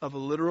 of a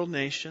literal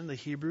nation, the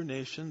Hebrew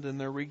nation, then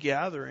their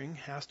regathering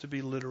has to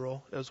be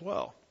literal as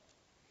well.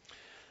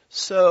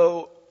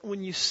 So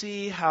when you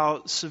see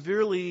how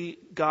severely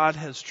God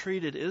has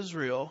treated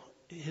Israel,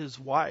 his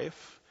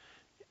wife,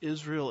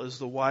 Israel is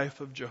the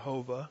wife of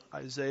Jehovah,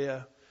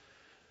 Isaiah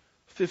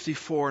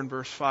 54 and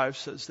verse 5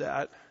 says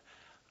that.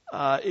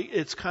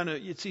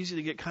 It's easy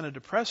to get kind of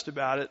depressed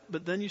about it,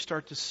 but then you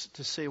start to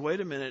say, wait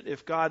a minute,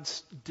 if God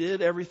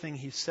did everything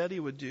he said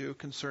he would do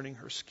concerning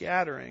her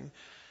scattering,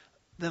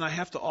 then I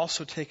have to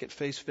also take at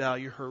face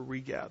value her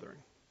regathering.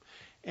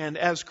 And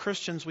as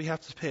Christians, we have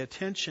to pay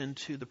attention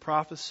to the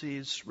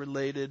prophecies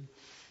related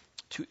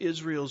to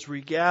Israel's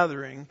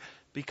regathering,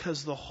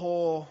 because the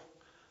whole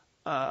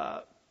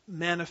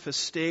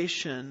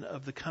manifestation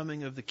of the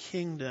coming of the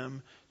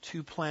kingdom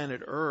to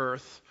planet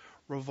Earth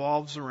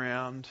revolves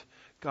around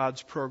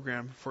God's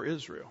program for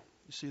Israel.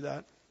 You see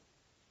that?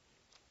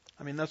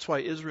 I mean, that's why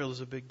Israel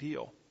is a big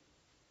deal.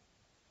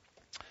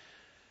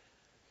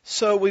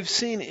 So we've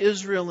seen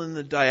Israel in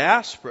the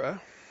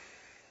diaspora,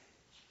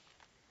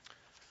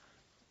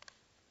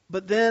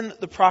 but then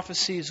the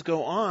prophecies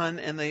go on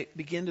and they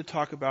begin to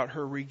talk about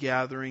her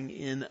regathering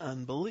in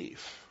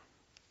unbelief.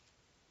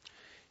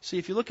 See,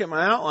 if you look at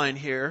my outline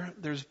here,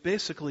 there's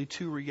basically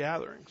two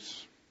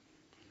regatherings.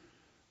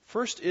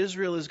 First,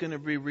 Israel is going to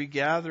be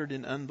regathered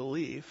in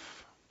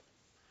unbelief.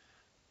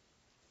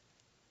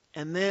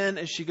 And then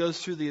as she goes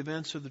through the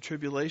events of the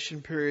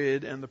tribulation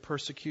period and the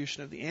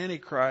persecution of the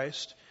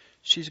Antichrist,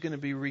 she's going to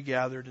be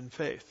regathered in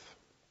faith.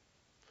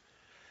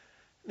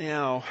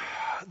 Now,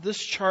 this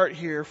chart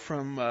here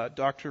from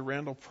Dr.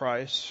 Randall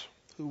Price,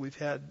 who we've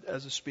had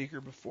as a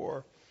speaker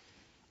before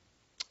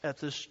at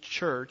this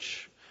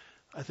church,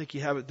 I think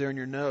you have it there in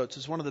your notes,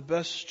 is one of the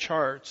best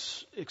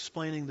charts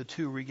explaining the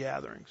two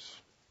regatherings.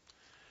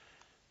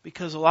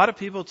 Because a lot of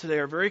people today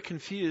are very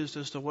confused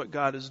as to what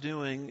God is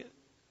doing.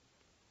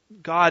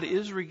 God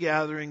is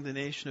regathering the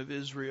nation of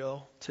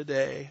Israel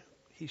today.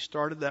 He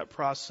started that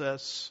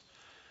process.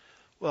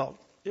 Well,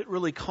 it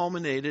really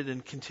culminated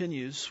and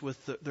continues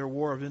with their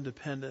War of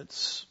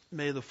Independence,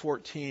 May the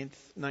 14th,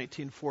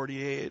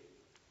 1948.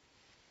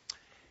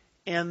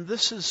 And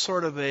this is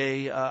sort of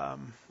a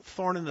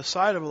thorn in the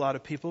side of a lot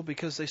of people,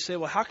 because they say,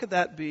 well, how could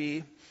that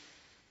be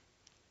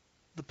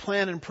the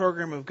plan and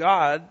program of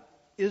God?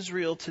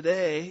 Israel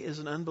today is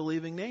an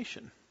unbelieving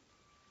nation.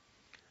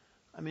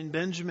 I mean,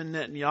 Benjamin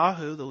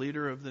Netanyahu, the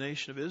leader of the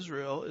nation of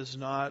Israel, is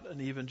not an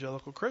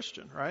evangelical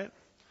Christian, right?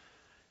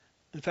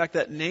 In fact,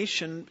 that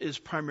nation is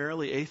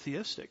primarily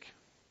atheistic.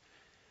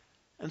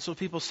 And so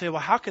people say,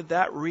 well, how could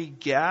that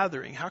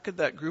regathering, how could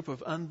that group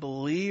of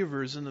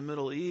unbelievers in the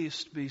Middle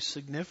East be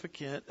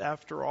significant?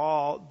 After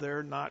all,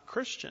 they're not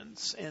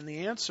Christians. And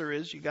the answer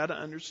is, you got to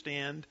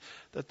understand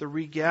that the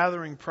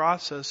regathering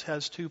process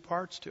has two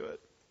parts to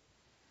it.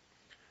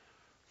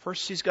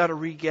 First, he's got to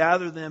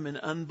regather them in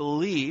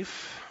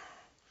unbelief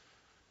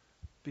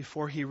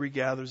before he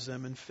regathers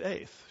them in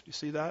faith. Do you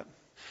see that?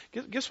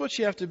 Guess what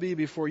you have to be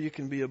before you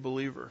can be a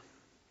believer?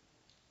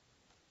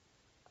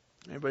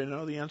 Anybody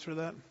know the answer to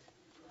that?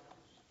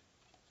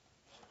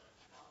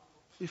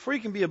 Before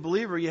you can be a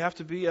believer, you have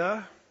to be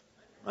an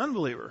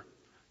unbeliever.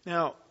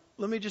 Now,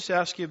 let me just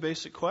ask you a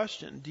basic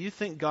question. Do you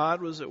think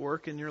God was at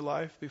work in your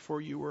life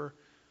before you were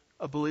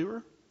a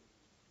believer?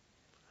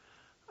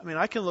 I mean,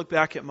 I can look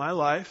back at my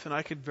life and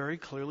I could very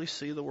clearly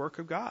see the work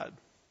of God.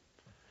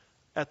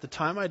 At the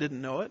time, I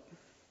didn't know it.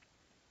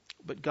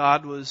 But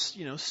God was,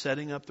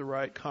 setting up the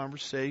right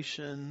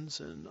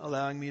conversations and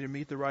allowing me to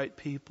meet the right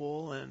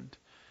people and,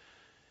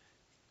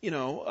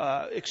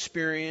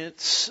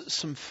 experience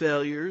some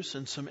failures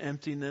and some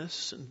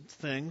emptiness and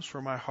things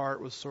where my heart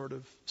was sort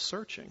of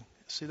searching.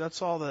 See,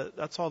 that's all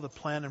the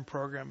plan and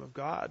program of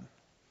God.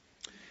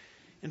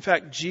 In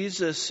fact,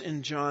 Jesus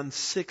in John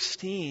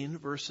 16,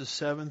 verses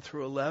 7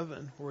 through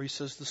 11, where he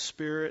says, the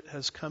Spirit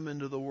has come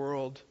into the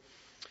world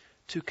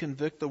to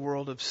convict the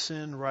world of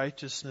sin,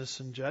 righteousness,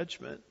 and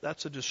judgment.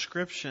 That's a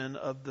description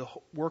of the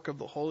work of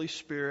the Holy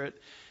Spirit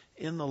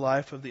in the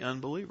life of the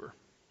unbeliever.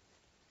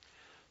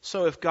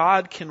 So if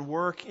God can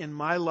work in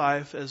my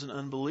life as an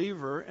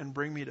unbeliever and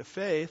bring me to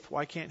faith,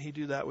 why can't he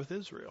do that with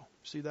Israel?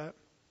 See that?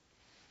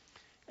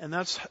 And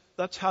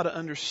that's how to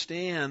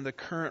understand the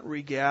current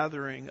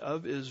regathering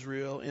of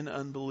Israel in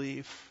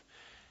unbelief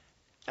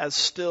as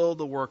still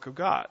the work of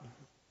God.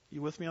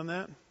 You with me on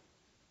that?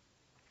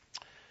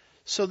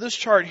 So this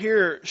chart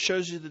here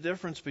shows you the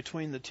difference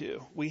between the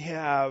two. We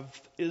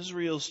have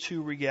Israel's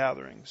two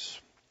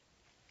regatherings.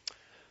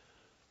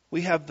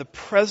 We have the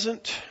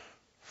present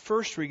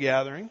first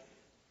regathering,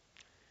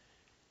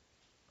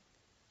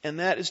 and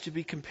that is to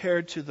be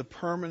compared to the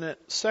permanent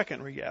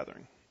second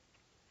regathering.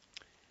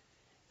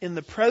 In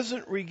the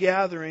present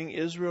regathering,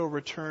 Israel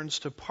returns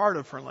to part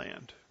of her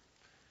land.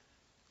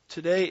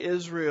 Today,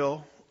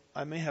 Israel,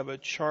 I may have a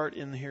chart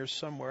in here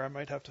somewhere. I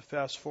might have to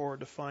fast forward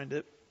to find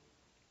it.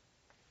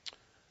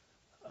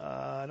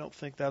 I don't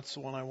think that's the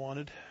one I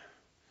wanted.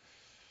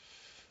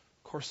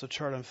 Of course, the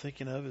chart I'm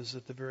thinking of is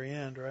at the very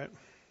end, right?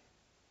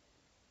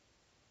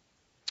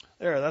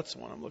 There, that's the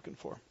one I'm looking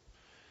for.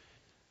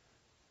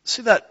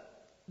 See that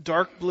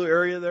dark blue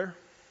area there?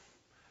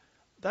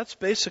 That's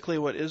basically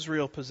what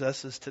Israel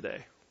possesses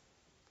today.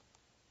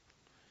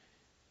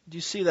 Do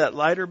you see that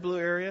lighter blue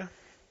area?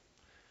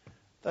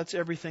 That's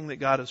everything that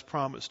God has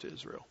promised to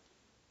Israel.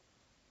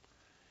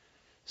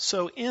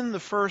 So in the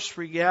first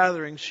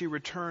regathering, she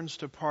returns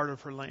to part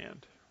of her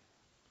land.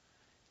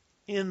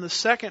 In the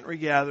second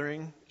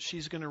regathering,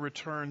 she's going to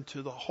return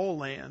to the whole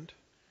land,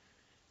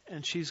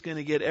 and she's going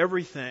to get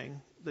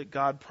everything that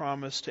God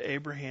promised to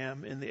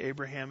Abraham in the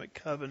Abrahamic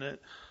covenant,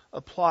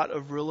 a plot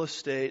of real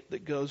estate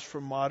that goes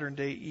from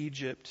modern-day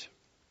Egypt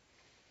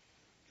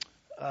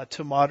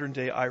to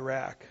modern-day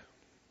Iraq.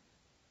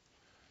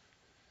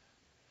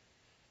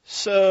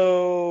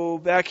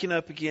 So, backing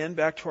up again,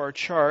 back to our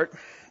chart.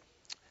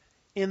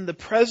 In the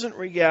present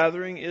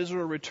regathering,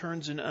 Israel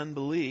returns in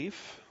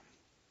unbelief.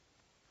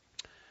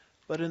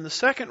 But in the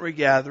second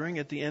regathering,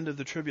 at the end of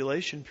the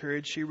tribulation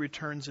period, she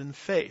returns in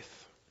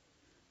faith.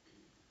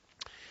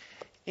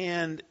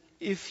 And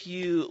if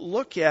you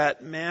look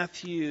at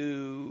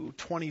Matthew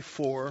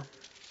 24,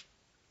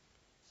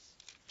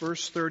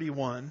 verse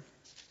 31,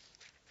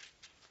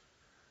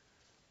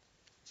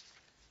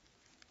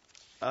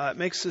 it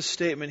makes this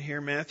statement here,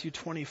 Matthew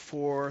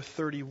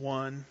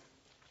 24:31. It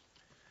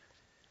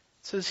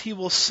says, he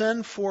will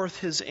send forth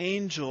his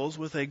angels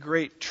with a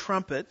great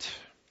trumpet,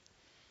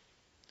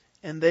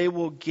 and they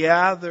will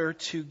gather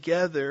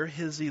together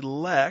his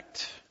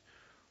elect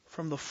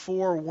from the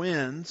four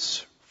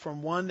winds,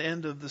 from one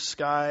end of the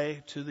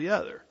sky to the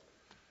other.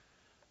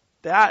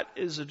 That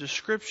is a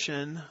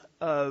description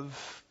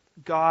of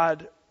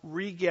God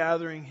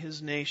regathering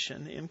his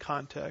nation in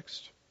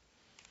context,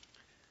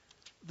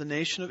 the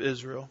nation of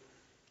Israel,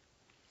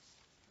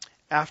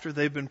 after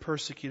they've been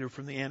persecuted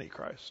from the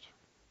Antichrist.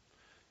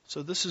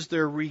 So this is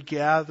their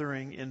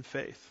regathering in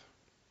faith.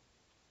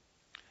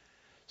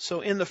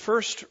 So in the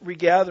first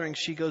regathering,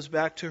 she goes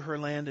back to her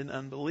land in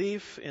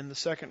unbelief. In the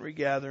second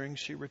regathering,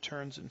 she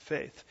returns in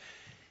faith.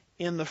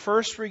 In the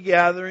first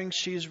regathering,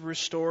 she's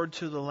restored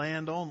to the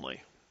land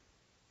only.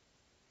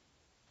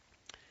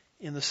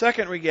 In the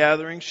second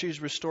regathering,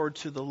 she's restored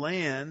to the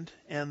land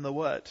and the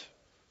what?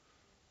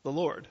 The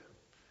Lord.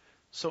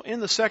 So in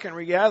the second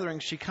regathering,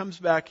 she comes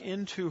back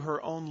into her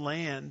own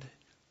land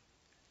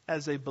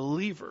as a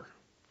believer,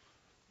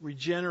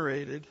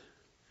 regenerated,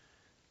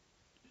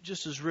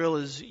 just as real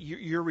as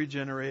you're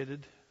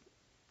regenerated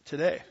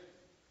today.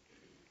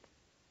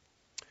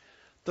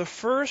 The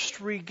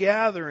first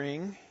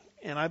regathering,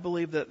 and I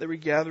believe that the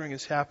regathering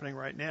is happening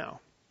right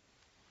now,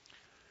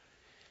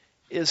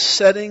 is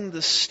setting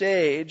the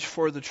stage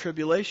for the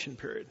tribulation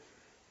period.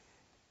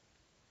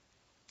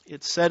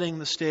 It's setting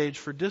the stage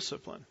for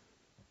discipline.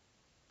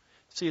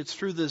 See, it's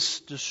through this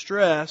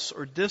distress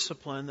or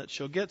discipline that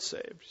she'll get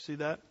saved. See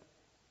that?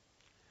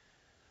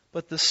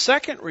 But the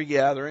second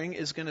regathering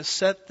is going to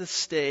set the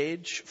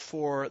stage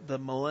for the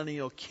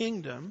millennial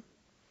kingdom.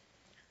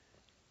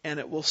 And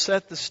it will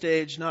set the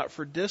stage not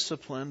for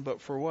discipline,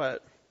 but for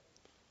what?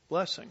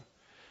 Blessing.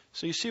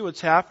 So you see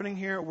what's happening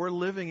here? We're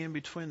living in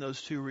between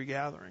those two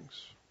regatherings.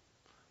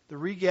 The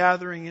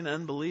regathering in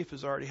unbelief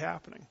is already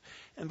happening.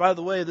 And by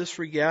the way, this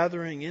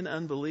regathering in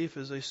unbelief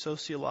is a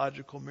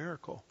sociological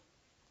miracle.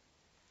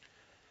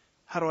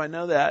 How do I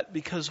know that?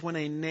 Because when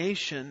a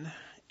nation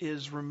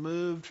is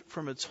removed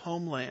from its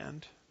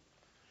homeland,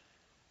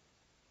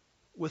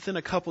 within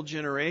a couple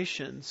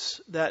generations,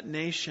 that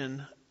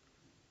nation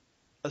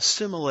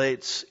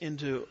assimilates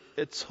into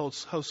its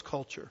host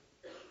culture.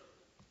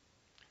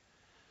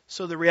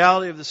 So the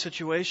reality of the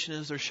situation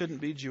is there shouldn't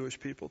be Jewish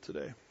people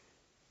today.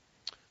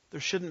 There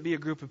shouldn't be a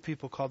group of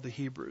people called the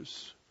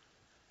Hebrews.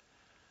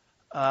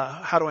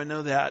 How do I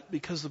know that?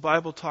 Because the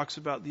Bible talks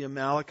about the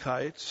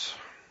Amalekites,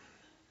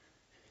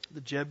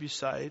 the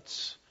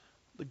Jebusites,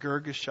 the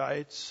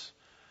Girgashites,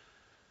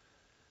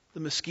 the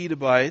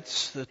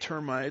Mosquitobites, the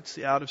termites,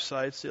 the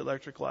out-of-sights, the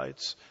electric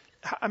lights.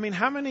 I mean,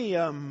 how many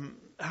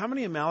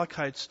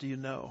Amalekites do you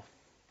know?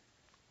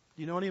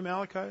 Do you know any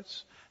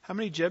Amalekites? How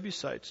many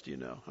Jebusites do you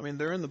know? I mean,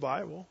 they're in the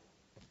Bible.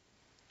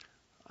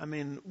 I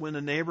mean, when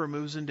a neighbor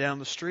moves in down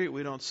the street,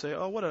 we don't say,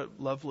 oh, what a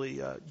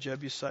lovely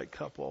Jebusite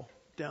couple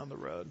down the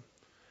road.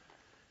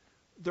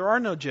 There are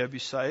no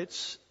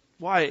Jebusites.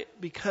 Why?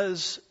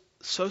 Because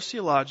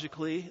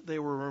sociologically, they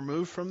were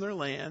removed from their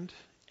land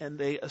and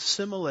they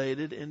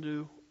assimilated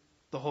into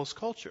the host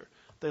culture.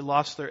 They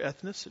lost their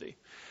ethnicity.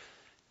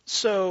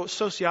 So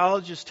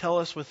sociologists tell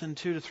us within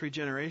 2 to 3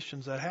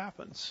 generations that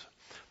happens.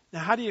 Now,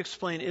 how do you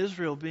explain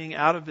Israel being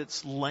out of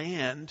its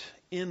land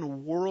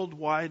in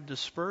worldwide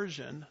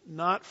dispersion,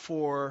 not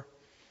for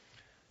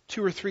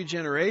 2 or 3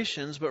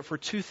 generations, but for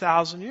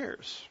 2,000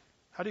 years?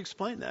 How do you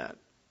explain that?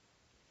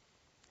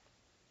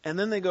 And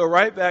then they go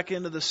right back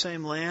into the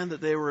same land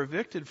that they were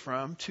evicted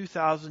from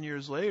 2,000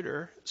 years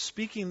later,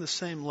 speaking the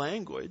same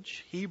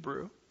language,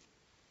 Hebrew,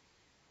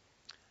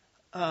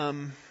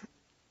 and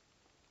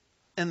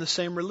the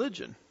same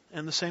religion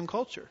and the same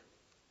culture.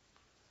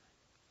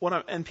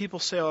 And people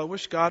say, oh, I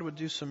wish God would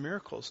do some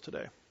miracles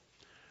today.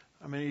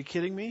 I mean, are you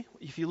kidding me?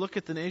 If you look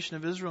at the nation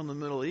of Israel in the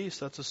Middle East,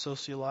 that's a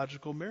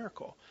sociological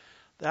miracle.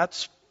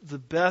 That's the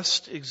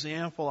best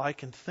example I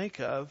can think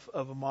of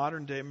a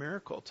modern day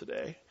miracle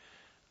today.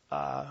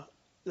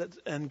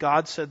 And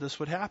God said this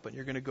would happen.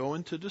 You're going to go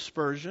into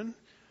dispersion,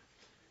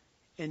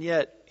 and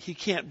yet He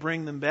can't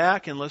bring them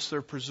back unless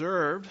they're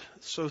preserved.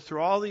 So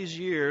through all these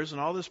years and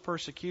all this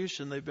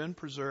persecution, they've been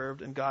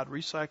preserved, and God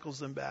recycles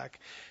them back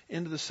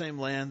into the same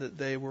land that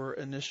they were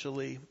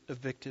initially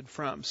evicted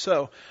from.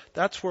 So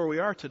that's where we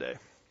are today.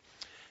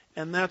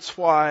 And that's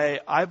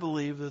why I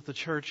believe that the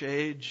church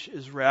age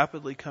is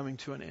rapidly coming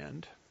to an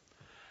end.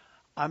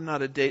 I'm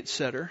not a date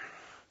setter.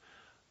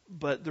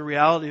 But the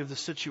reality of the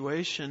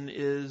situation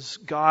is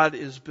God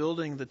is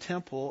building the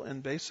temple,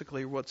 and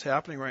basically what's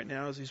happening right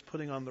now is He's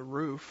putting on the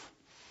roof.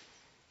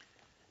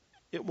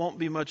 It won't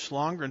be much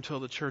longer until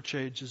the church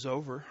age is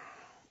over,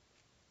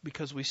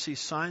 because we see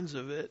signs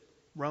of it,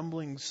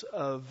 rumblings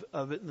of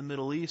it in the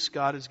Middle East.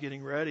 God is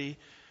getting ready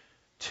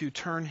to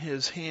turn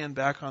His hand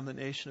back on the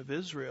nation of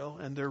Israel,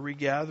 and their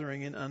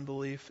regathering in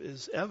unbelief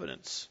is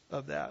evidence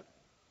of that.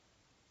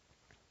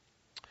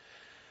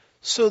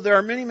 So there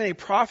are many, many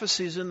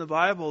prophecies in the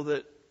Bible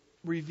that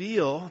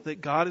reveal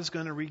that God is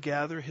going to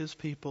regather His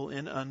people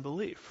in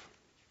unbelief.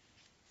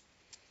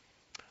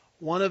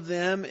 One of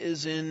them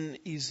is in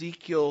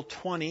Ezekiel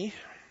 20,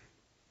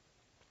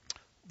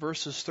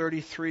 verses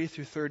 33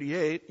 through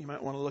 38. You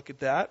might want to look at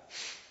that.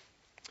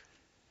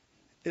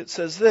 It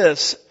says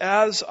this,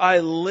 "As I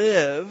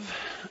live,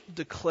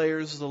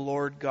 declares the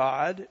Lord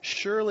God,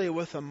 surely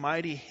with a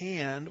mighty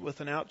hand,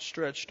 with an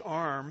outstretched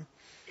arm,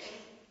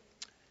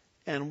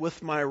 and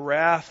with my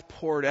wrath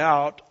poured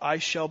out, I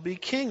shall be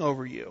king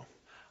over you."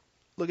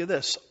 Look at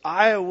this.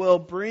 "I will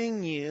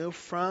bring you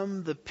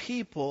from the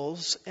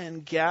peoples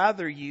and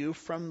gather you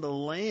from the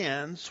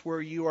lands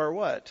where you are"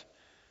 what?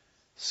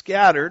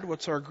 Scattered.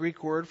 What's our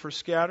Greek word for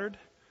scattered?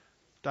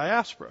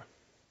 Diaspora.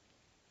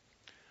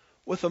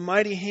 "With a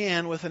mighty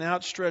hand, with an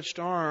outstretched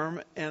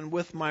arm, and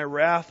with my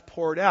wrath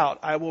poured out.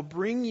 I will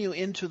bring you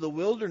into the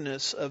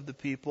wilderness of the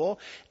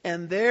people,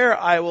 and there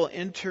I will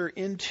enter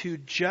into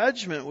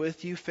judgment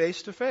with you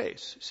face to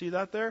face." See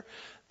that there?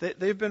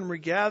 They've been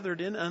regathered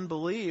in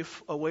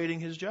unbelief, awaiting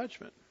His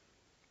judgment.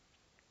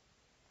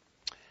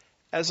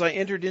 "As I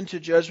entered into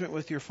judgment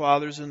with your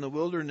fathers in the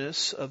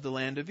wilderness of the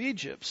land of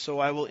Egypt, so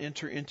I will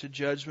enter into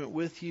judgment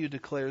with you,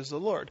 declares the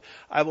Lord.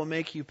 I will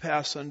make you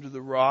pass under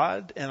the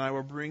rod, and I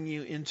will bring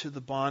you into the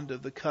bond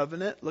of the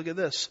covenant." Look at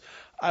this.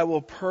 "I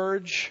will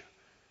purge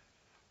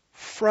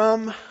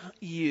from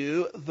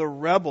you the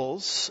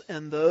rebels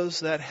and those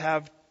that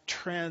have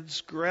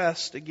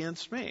transgressed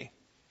against me."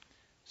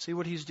 See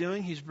what he's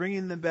doing? He's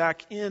bringing them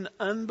back in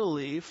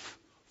unbelief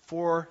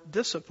for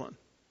discipline.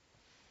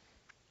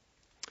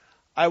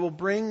 I will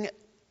bring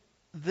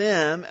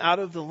them out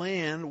of the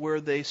land where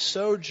they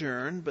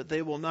sojourn, but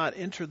they will not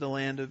enter the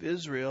land of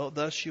Israel.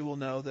 Thus you will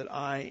know that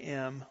I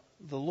am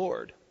the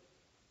Lord.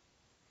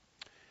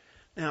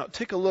 Now,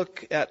 take a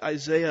look at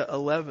Isaiah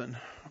 11,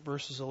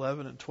 verses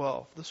 11 and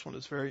 12. This one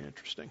is very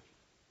interesting.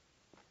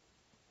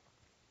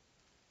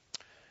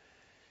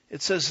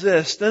 It says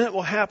this, "Then it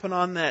will happen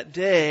on that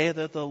day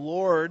that the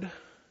Lord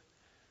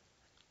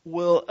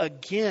will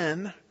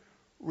again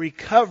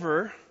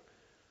recover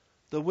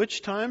the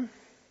which time?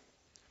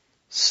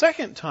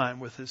 Second time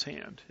with his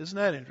hand." Isn't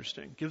that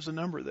interesting? Gives a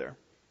number there.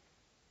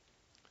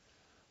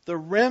 "The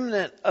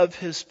remnant of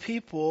his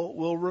people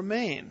will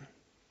remain.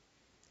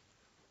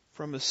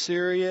 From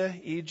Assyria,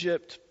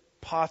 Egypt,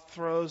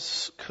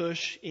 Pathros,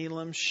 Cush,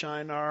 Elam,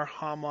 Shinar,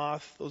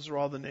 Hamath." Those are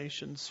all the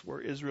nations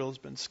where Israel has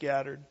been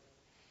scattered.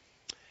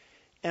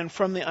 "And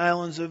from the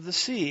islands of the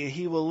sea,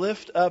 he will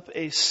lift up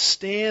a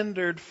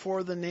standard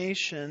for the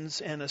nations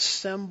and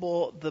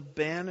assemble the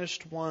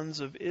banished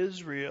ones of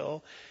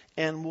Israel,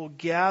 and will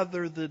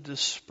gather the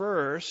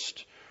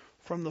dispersed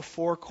from the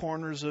four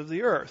corners of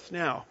the earth."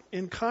 Now,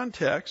 in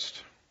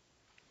context,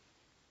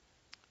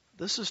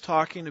 this is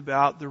talking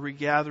about the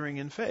regathering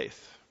in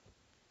faith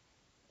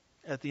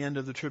at the end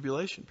of the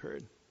tribulation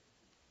period.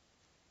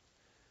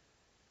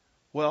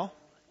 Well,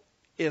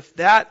 if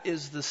that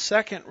is the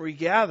second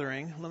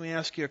regathering, let me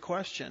ask you a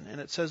question. And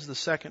it says the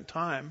second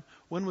time.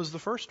 When was the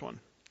first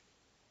one?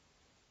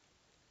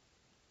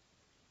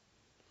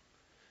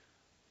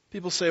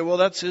 People say, well,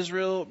 that's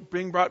Israel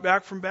being brought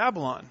back from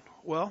Babylon.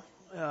 Well,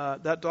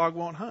 that dog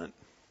won't hunt.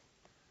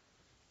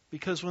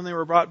 Because when they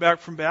were brought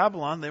back from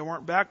Babylon, they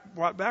weren't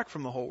brought back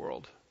from the whole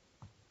world.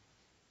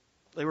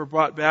 They were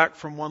brought back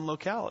from one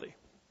locality.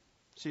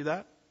 See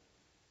that?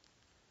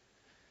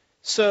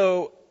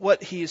 So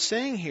what he is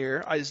saying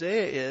here,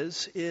 Isaiah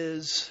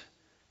is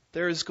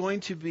there is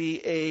going to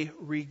be a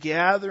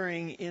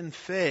regathering in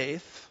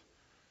faith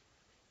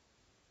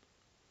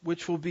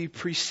which will be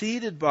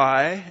preceded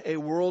by a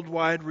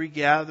worldwide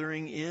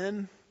regathering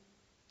in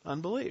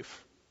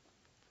unbelief.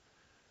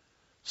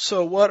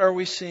 So what are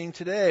we seeing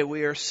today?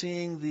 We are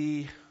seeing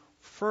the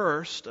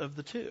first of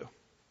the two.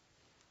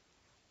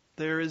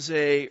 There is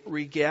a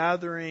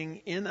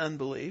regathering in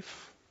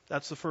unbelief.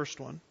 That's the first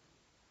one.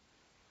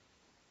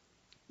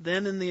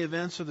 Then in the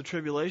events of the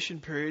tribulation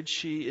period,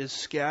 she is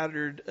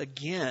scattered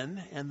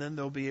again, and then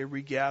there'll be a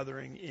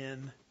regathering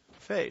in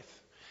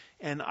faith.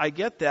 And I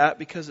get that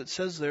because it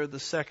says there the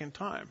second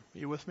time. Are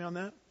you with me on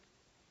that?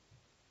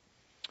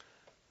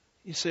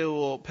 You say,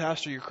 well,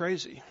 Pastor, you're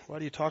crazy. Why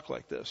do you talk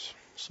like this?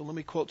 So let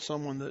me quote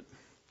someone that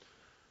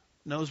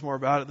knows more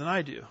about it than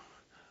I do.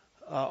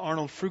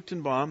 Arnold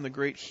Fruchtenbaum, the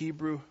great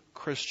Hebrew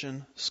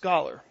Christian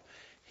scholar.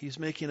 He's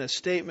making a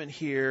statement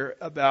here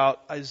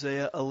about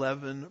Isaiah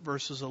 11,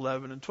 verses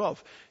 11 and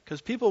 12.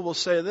 Because people will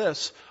say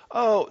this,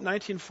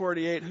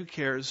 1948, who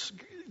cares?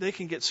 They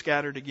can get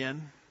scattered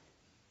again.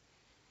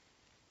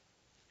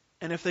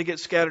 And if they get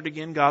scattered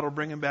again, God will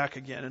bring them back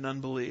again in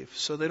unbelief.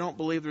 So they don't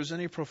believe there's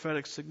any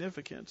prophetic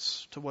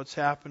significance to what's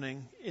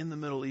happening in the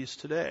Middle East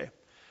today.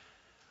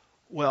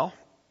 Well,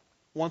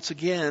 once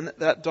again,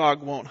 that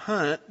dog won't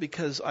hunt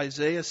because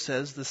Isaiah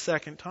says the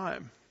second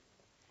time.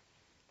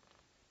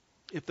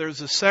 If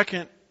there's a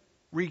second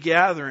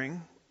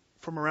regathering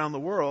from around the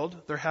world,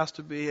 there has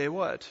to be a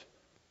what?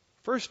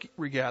 First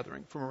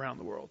regathering from around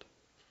the world.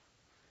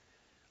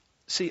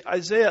 See,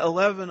 Isaiah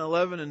 11,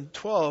 11, and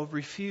 12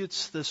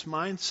 refutes this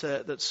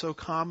mindset that's so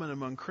common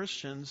among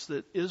Christians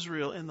that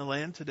Israel in the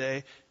land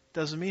today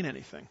doesn't mean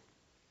anything.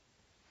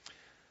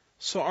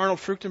 So Arnold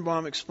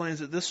Fruchtenbaum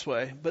explains it this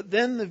way. But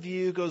then the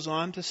view goes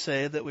on to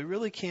say that we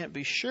really can't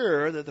be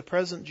sure that the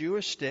present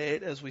Jewish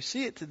state, as we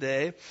see it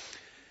today,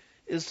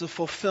 is the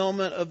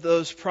fulfillment of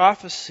those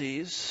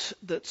prophecies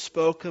that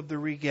spoke of the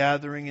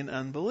regathering in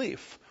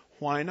unbelief.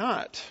 Why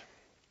not?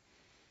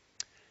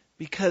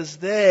 Because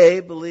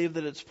they believe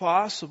that it's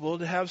possible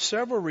to have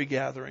several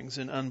regatherings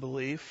in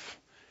unbelief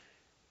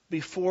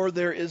before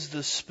there is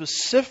the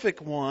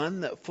specific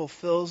one that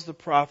fulfills the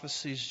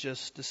prophecies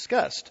just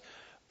discussed.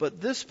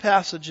 But this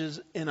passage is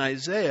in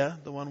Isaiah,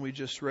 the one we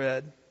just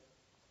read,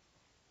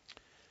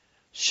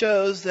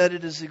 shows that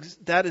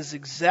that is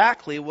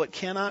exactly what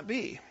cannot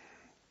be.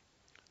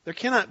 There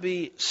cannot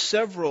be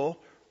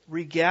several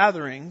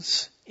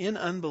regatherings in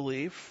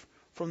unbelief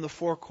from the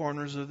four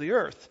corners of the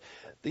earth.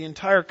 The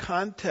entire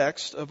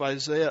context of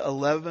Isaiah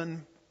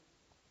 11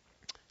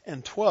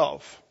 and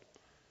 12.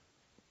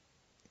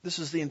 This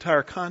is the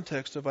entire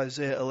context of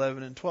Isaiah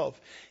 11 and 12.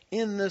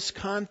 In this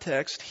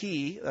context,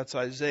 that's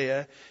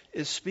Isaiah,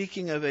 is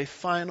speaking of a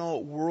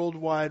final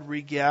worldwide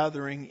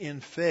regathering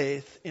in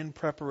faith in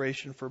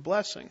preparation for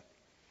blessing.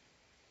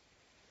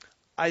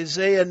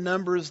 Isaiah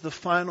numbers the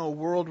final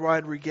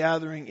worldwide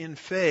regathering in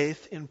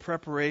faith in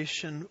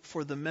preparation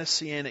for the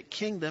Messianic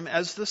kingdom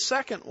as the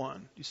second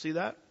one. Do you see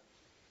that?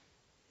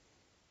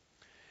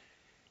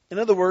 In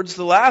other words,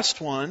 the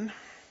last one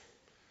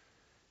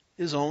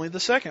is only the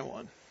second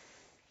one.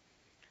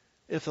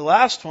 If the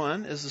last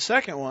one is the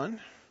second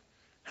one,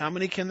 how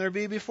many can there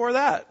be before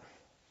that?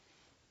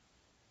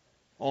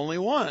 Only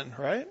one,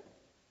 right?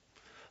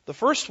 The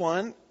first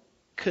one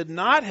could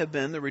not have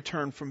been the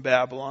return from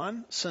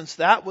Babylon, since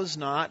that was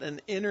not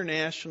an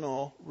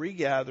international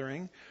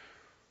regathering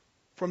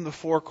from the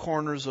four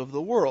corners of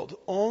the world.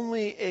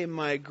 Only a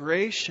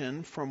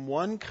migration from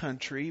one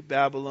country,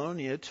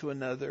 Babylonia, to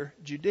another,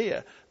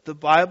 Judea. The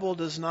Bible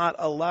does not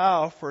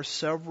allow for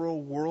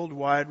several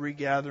worldwide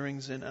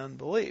regatherings in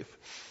unbelief.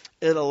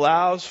 It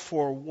allows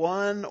for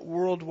one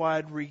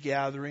worldwide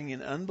regathering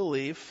in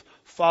unbelief,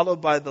 followed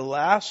by the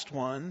last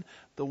one,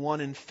 the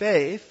one in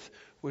faith,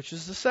 which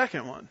is the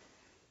second one.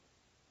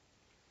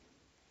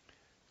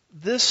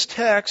 This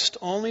text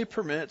only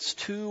permits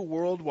 2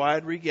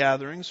 worldwide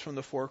regatherings from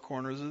the four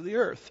corners of the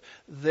earth.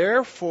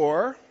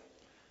 Therefore,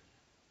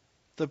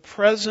 the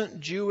present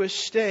Jewish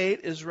state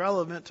is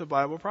relevant to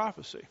Bible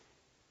prophecy.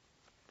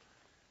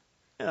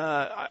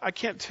 I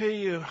can't tell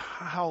you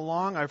how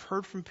long I've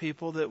heard from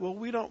people that, well,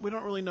 we don't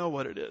really know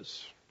what it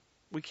is.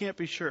 We can't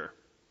be sure.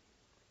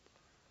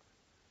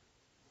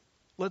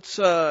 Let's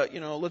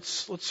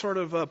sort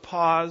of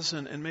pause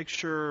and make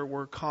sure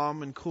we're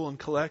calm and cool and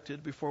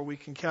collected before we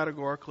can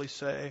categorically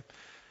say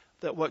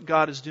that what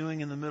God is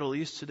doing in the Middle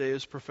East today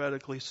is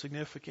prophetically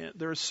significant.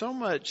 There is so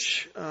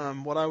much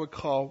what I would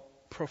call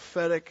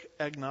prophetic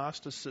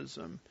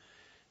agnosticism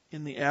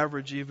in the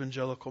average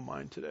evangelical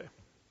mind today.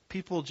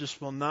 People just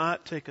will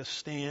not take a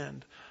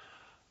stand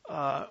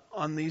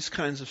on these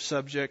kinds of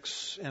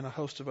subjects and a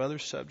host of other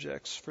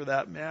subjects for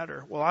that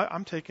matter. Well,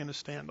 I'm taking a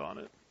stand on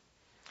it.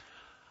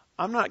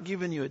 I'm not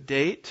giving you a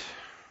date,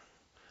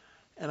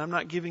 and I'm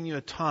not giving you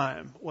a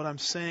time. What I'm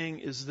saying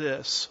is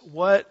this.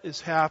 What is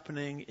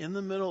happening in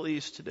the Middle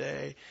East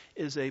today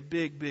is a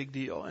big, big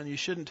deal, and you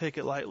shouldn't take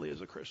it lightly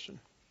as a Christian.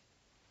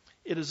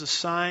 It is a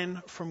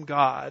sign from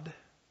God,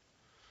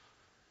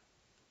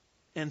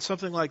 and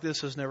something like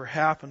this has never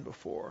happened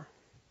before.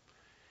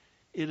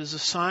 It is a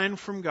sign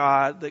from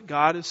God that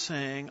God is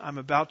saying, I'm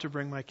about to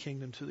bring my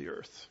kingdom to the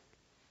earth.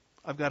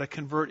 I've got to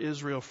convert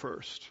Israel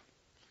first.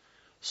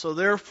 So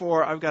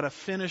therefore, I've got to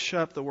finish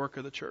up the work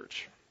of the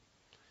church.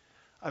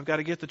 I've got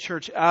to get the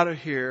church out of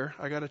here.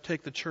 I've got to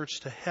take the church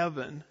to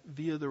heaven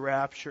via the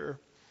rapture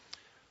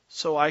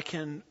so I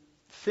can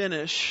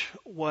finish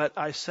what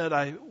I said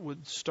I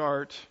would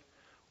start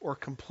or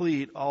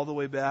complete all the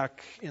way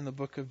back in the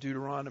book of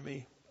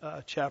Deuteronomy,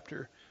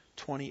 chapter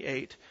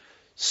 28.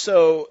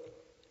 So,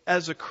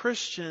 as a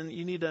Christian,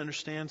 you need to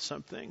understand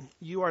something.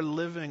 You are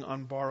living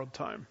on borrowed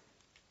time,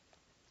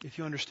 if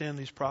you understand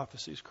these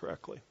prophecies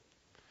correctly.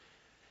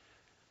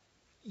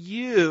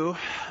 You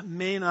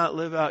may not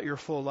live out your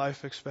full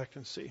life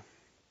expectancy.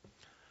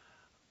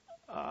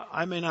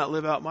 I may not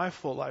live out my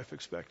full life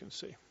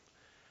expectancy.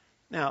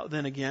 Now,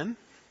 then again,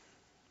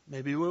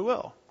 maybe we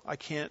will. I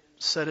can't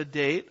set a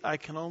date. I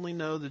can only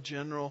know the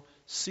general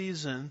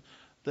season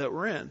that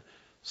we're in.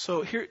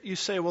 So here you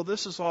say, well,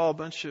 this is all a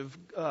bunch of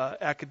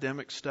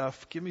academic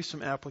stuff. Give me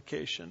some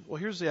application. Well,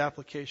 here's the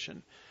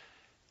application.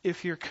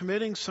 If you're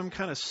committing some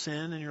kind of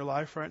sin in your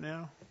life right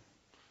now,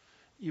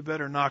 you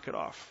better knock it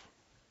off.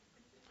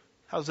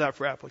 How's that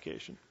for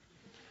application?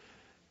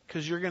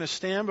 Because you're going to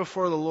stand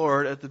before the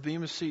Lord at the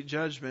Bema Seat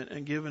judgment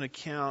and give an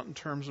account in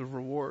terms of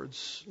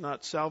rewards.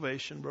 Not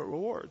salvation, but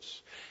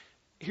rewards.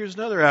 Here's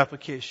another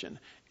application.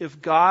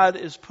 If God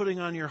is putting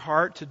on your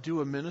heart to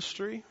do a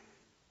ministry,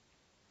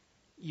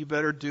 you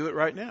better do it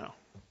right now.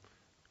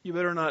 You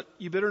better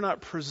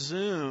not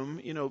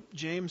presume.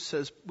 James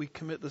says we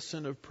commit the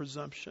sin of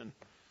presumption.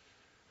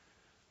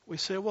 We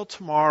say, well,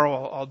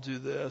 tomorrow I'll do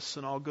this,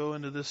 and I'll go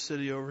into this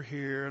city over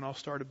here, and I'll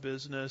start a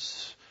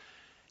business.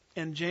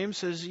 And James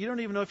says, you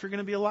don't even know if you're going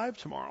to be alive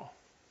tomorrow.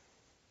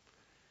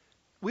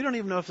 We don't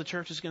even know if the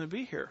church is going to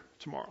be here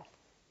tomorrow.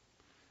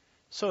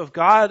 So if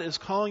God is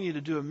calling you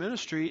to do a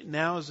ministry,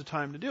 now is the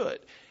time to do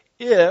it.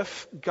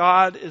 If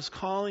God is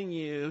calling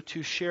you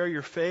to share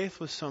your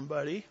faith with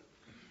somebody,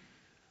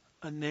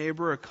 a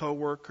neighbor, a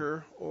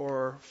coworker,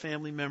 or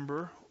family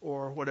member,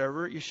 or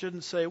whatever, you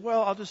shouldn't say,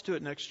 well, I'll just do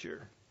it next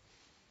year.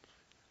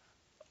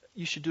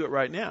 You should do it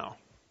right now.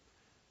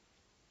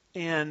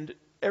 And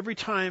every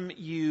time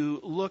you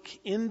look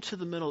into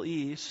the Middle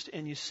East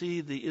and you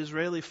see the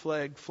Israeli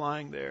flag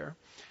flying there,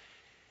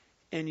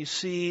 and you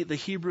see the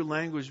Hebrew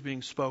language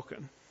being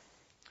spoken,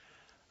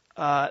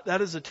 that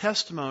is a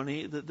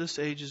testimony that this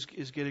age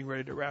is getting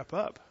ready to wrap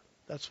up.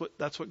 That's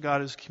what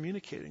God is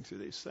communicating through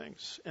these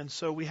things. And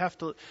so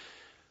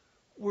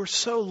we're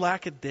so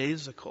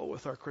lackadaisical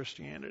with our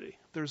Christianity.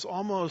 There's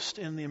almost,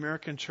 in the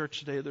American church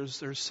today,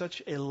 there's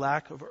such a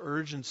lack of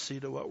urgency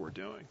to what we're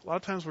doing. A lot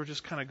of times we're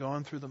just kind of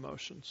going through the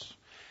motions.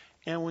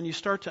 And when you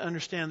start to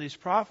understand these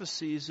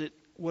prophecies,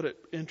 what it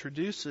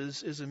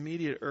introduces is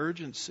immediate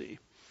urgency,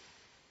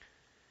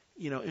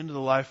 into the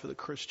life of the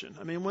Christian.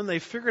 I mean, when they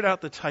figured out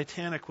the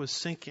Titanic was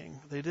sinking,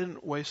 they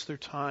didn't waste their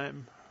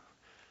time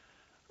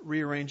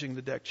rearranging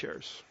the deck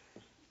chairs.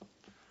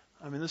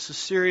 I mean, this is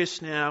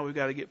serious now. We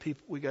got to get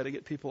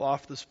people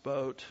off this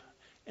boat.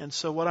 And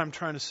so what I'm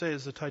trying to say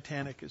is the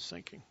Titanic is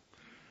sinking.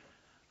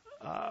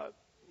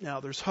 Now,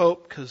 there's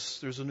hope because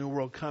there's a new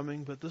world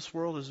coming, but this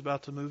world is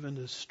about to move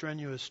into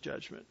strenuous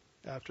judgment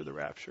after the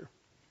rapture.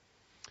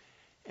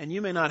 And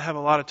you may not have a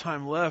lot of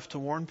time left to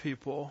warn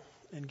people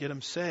and get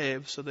them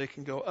saved so they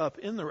can go up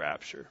in the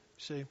rapture.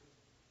 See?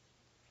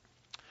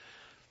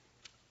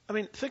 I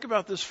mean, think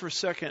about this for a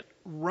second.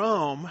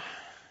 Rome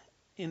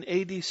in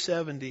AD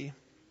 70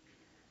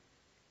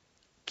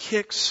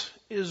 kicks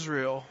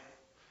Israel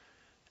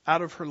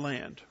out of her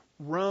land.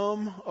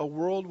 Rome, a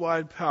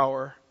worldwide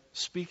power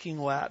speaking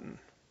Latin,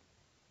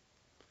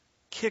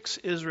 kicks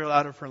Israel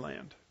out of her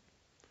land.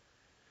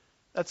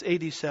 That's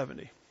AD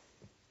 70.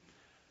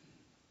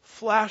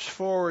 Flash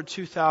forward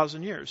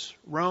 2,000 years.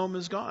 Rome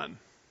is gone.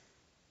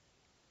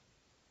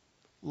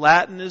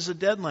 Latin is a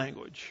dead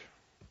language.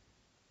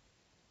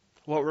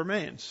 What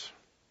remains?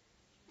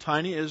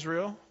 Tiny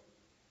Israel,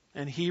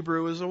 and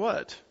Hebrew is a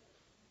what?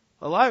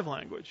 A live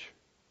language.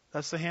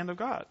 That's the hand of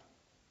God.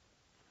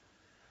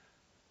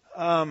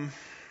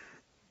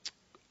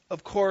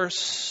 Of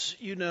course,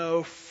 you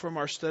know from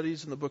our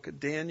studies in the book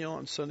of Daniel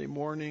on Sunday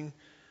morning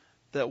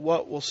that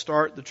what will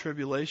start the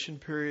tribulation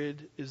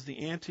period is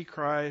the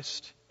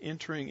Antichrist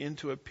entering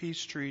into a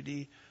peace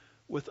treaty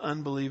with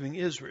unbelieving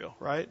Israel,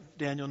 right?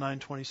 Daniel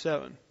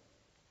 9:27.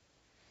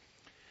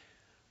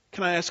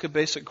 Can I ask a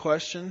basic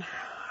question?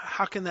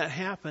 How can that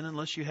happen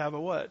unless you have a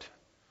what?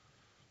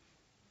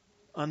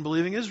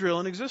 Unbelieving Israel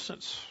in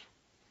existence.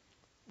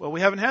 Well,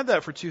 we haven't had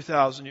that for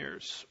 2,000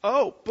 years.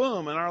 Oh,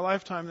 boom, in our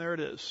lifetime, there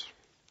it is.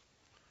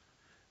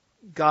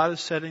 God is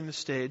setting the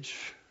stage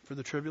for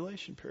the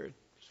tribulation period.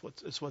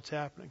 It's what's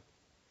happening.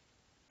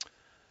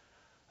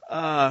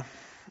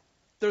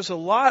 There's a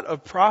lot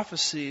of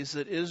prophecies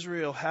that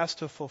Israel has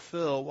to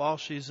fulfill while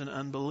she's in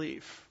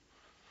unbelief.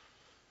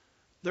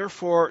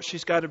 Therefore,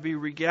 she's got to be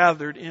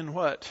regathered in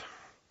what?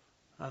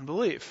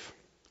 Unbelief.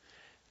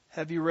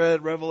 Have you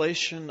read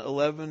Revelation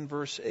 11,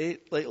 verse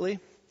 8 lately?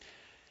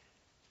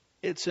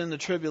 It's in the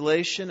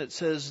tribulation. It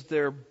says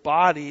their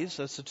bodies,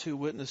 that's the two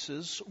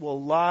witnesses,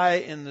 will lie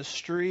in the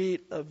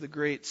street of the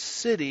great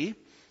city,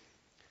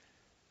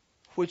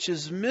 which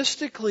is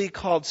mystically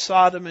called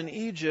Sodom and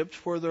Egypt,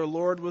 where their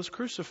Lord was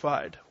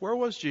crucified. Where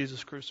was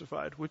Jesus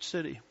crucified? Which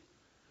city?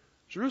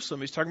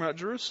 Jerusalem. He's talking about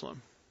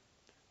Jerusalem.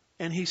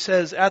 And he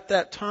says at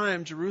that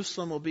time,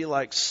 Jerusalem will be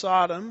like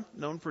Sodom,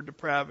 known for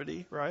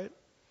depravity, right?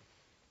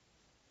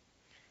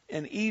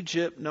 And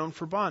Egypt, known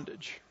for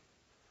bondage.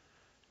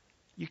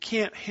 You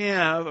can't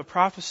have a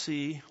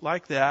prophecy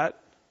like that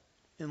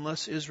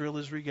unless Israel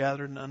is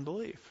regathered in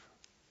unbelief.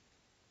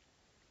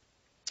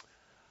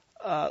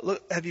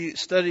 Look, have you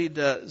studied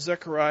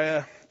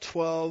Zechariah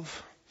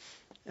 12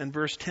 and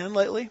verse 10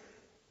 lately?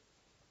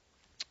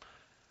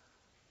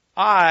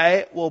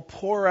 I will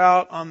pour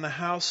out on the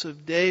house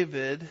of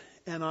David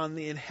and on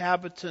the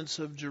inhabitants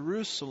of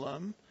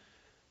Jerusalem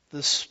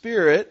the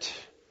Spirit.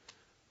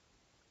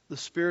 The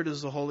Spirit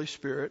is the Holy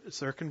Spirit. It's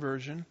their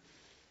conversion.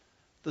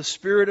 The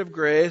Spirit of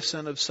grace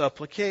and of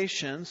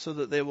supplication, so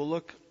that they will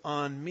look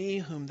on me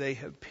whom they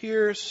have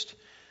pierced.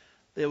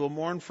 They will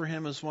mourn for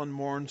him as one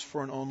mourns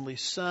for an only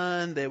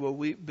son. They will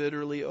weep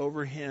bitterly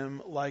over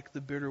him like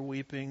the bitter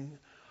weeping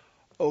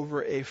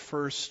over a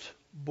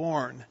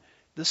firstborn.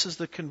 This is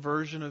the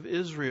conversion of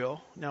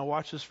Israel. Now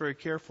watch this very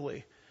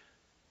carefully.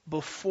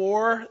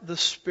 Before the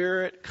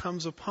Spirit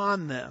comes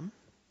upon them,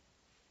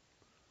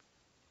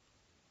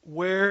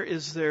 where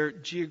is their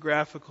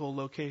geographical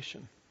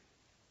location?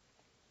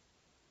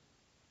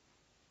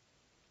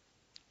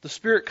 The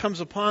Spirit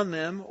comes upon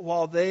them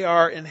while they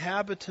are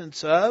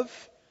inhabitants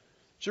of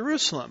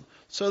Jerusalem.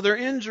 So they're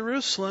in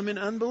Jerusalem in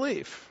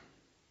unbelief.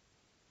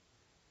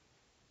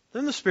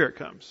 Then the Spirit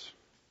comes.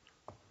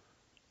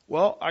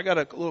 Well, I got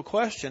a little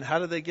question. How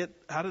do they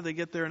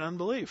get there in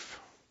unbelief?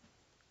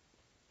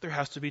 There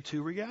has to be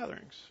two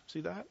regatherings.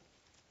 See that?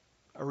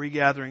 A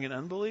regathering in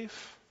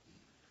unbelief,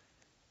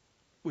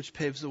 which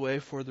paves the way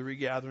for the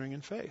regathering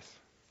in faith.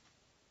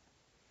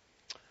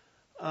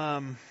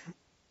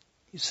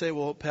 You say,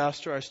 well,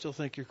 Pastor, I still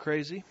think you're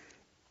crazy.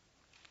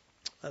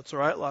 That's all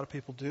right. A lot of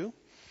people do.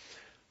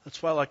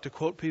 That's why I like to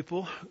quote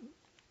people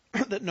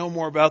that know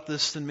more about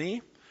this than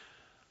me.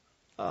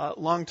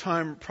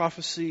 Longtime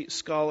prophecy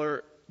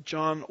scholar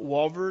John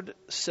Walvoord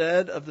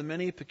said of the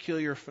many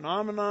peculiar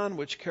phenomenon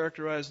which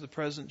characterize the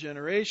present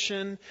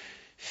generation,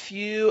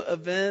 few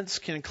events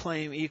can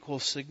claim equal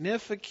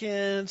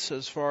significance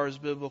as far as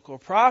biblical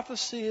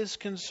prophecy is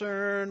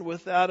concerned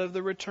with that of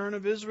the return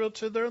of Israel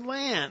to their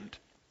land.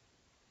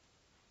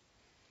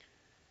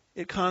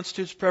 It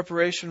constitutes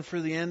preparation for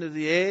the end of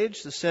the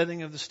age, the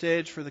setting of the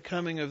stage for the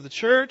coming of the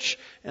church,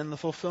 and the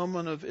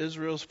fulfillment of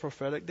Israel's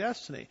prophetic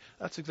destiny.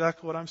 That's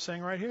exactly what I'm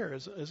saying right here,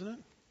 isn't it?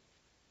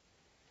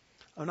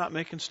 I'm not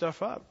making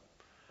stuff up.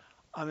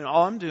 I mean,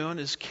 all I'm doing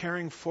is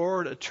carrying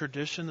forward a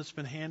tradition that's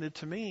been handed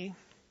to me.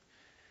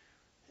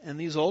 And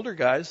these older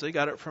guys, they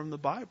got it from the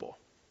Bible.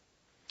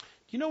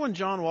 You know when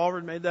John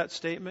Walvoord made that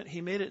statement? He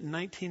made it in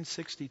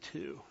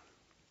 1962.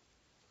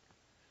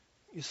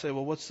 You say,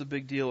 well, what's the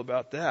big deal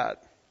about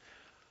that?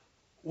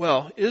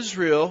 Well,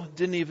 Israel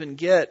didn't even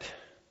get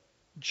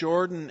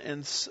Jordan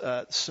and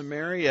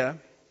Samaria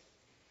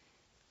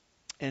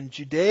and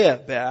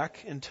Judea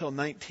back until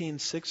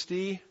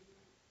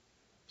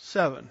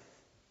 1967.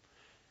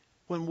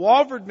 When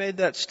Walvoord made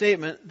that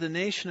statement, the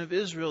nation of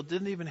Israel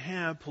didn't even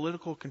have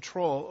political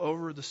control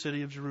over the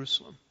city of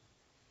Jerusalem.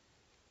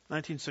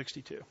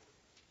 1962.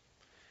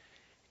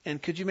 And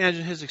could you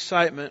imagine his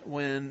excitement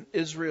when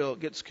Israel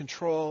gets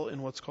control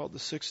in what's called the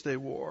Six-Day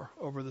War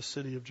over the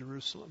city of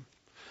Jerusalem?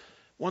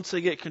 Once they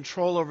get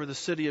control over the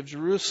city of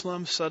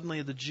Jerusalem,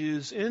 suddenly the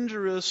Jews in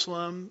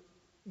Jerusalem,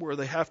 where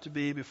they have to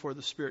be before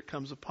the Spirit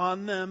comes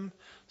upon them,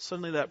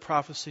 suddenly that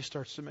prophecy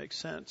starts to make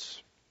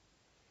sense.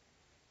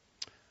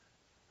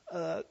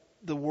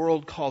 The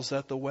world calls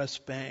that the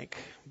West Bank,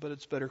 but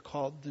it's better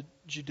called the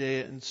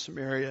Judea and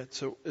Samaria.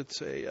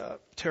 It's a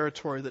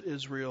territory that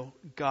Israel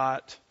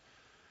got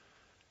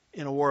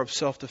in a war of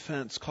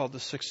self-defense called the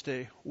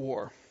Six-Day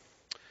War.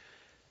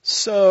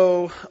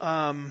 So,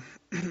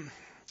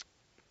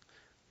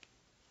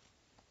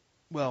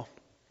 well,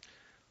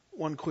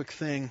 one quick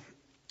thing.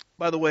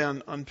 By the way,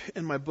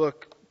 in my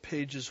book,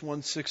 pages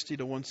 160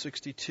 to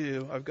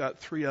 162, I've got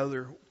 3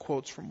 other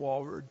quotes from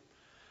Walvoord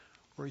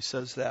where he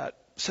says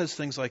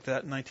things like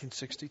that in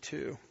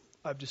 1962.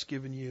 I've just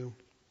given you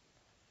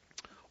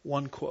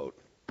one quote.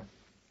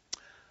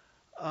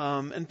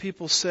 And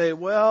people say,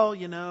 well,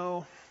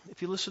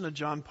 if you listen to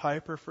John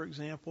Piper, for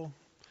example,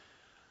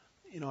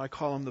 I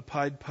call him the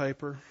Pied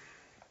Piper.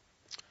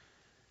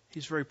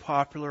 He's very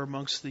popular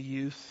amongst the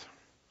youth,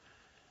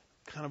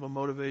 kind of a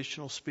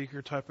motivational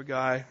speaker type of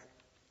guy.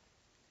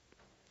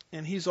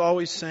 And he's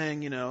always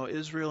saying,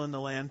 Israel in the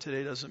land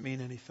today doesn't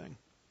mean anything.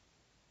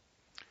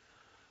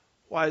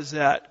 Why is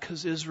that?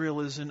 Because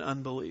Israel is in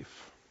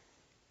unbelief.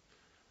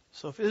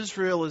 So if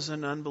Israel is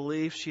in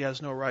unbelief, she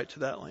has no right to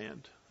that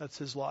land. That's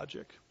his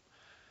logic.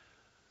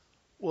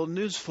 Well,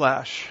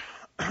 newsflash.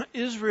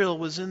 Israel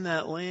was in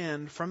that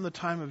land from the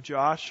time of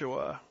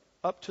Joshua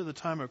up to the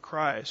time of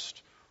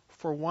Christ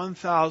for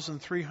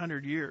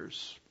 1,300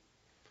 years.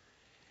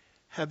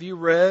 Have you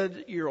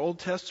read your Old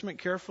Testament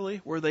carefully?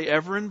 Were they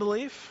ever in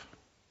belief?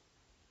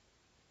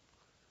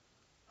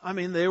 I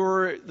mean, they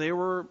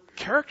were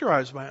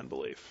characterized by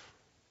unbelief.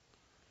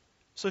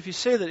 So if you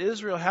say that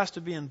Israel has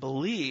to be in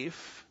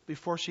belief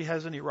before she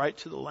has any right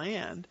to the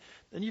land,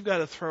 then you've got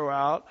to throw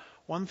out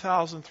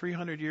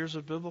 1,300 years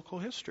of biblical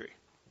history.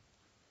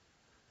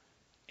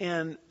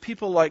 And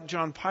people like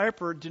John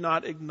Piper do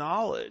not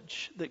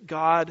acknowledge that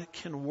God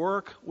can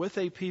work with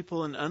a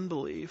people in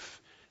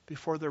unbelief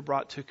before they're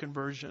brought to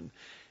conversion.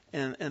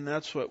 And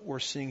that's what we're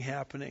seeing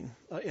happening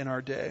in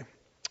our day.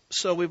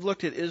 So we've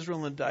looked at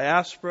Israel in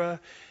diaspora,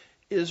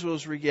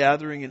 Israel's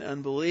regathering in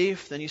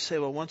unbelief. Then you say,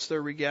 well, once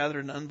they're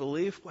regathered in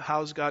unbelief,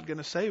 how is God going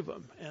to save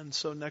them? And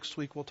so next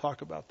week we'll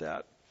talk about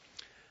that,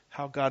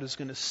 how God is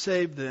going to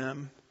save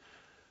them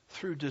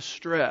through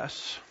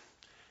distress.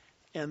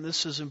 And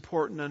this is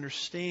important to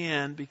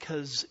understand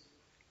because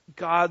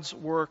God's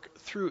work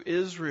through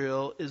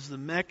Israel is the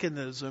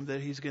mechanism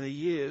that He's going to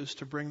use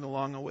to bring the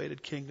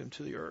long-awaited kingdom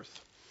to the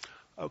earth.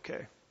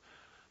 Okay.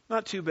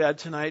 Not too bad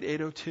tonight,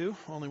 8:02.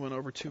 Only went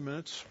over 2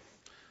 minutes.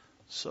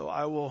 So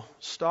I will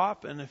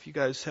stop, and if you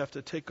guys have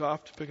to take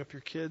off to pick up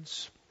your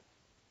kids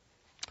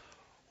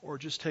or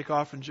just take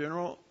off in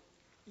general,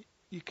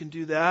 you can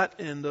do that.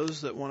 And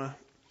those that want to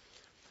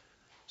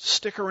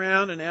stick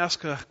around and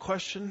ask a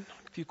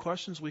few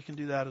questions, we can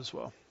do that as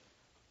well.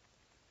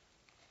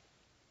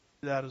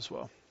 That as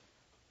well.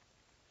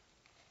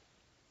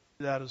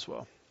 That as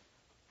well.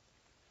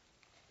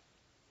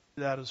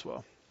 That as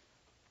well.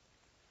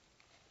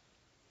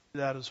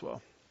 That as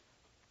well.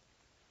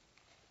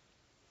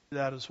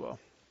 That as well.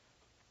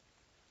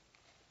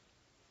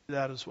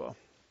 That as well.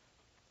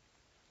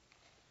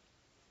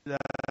 That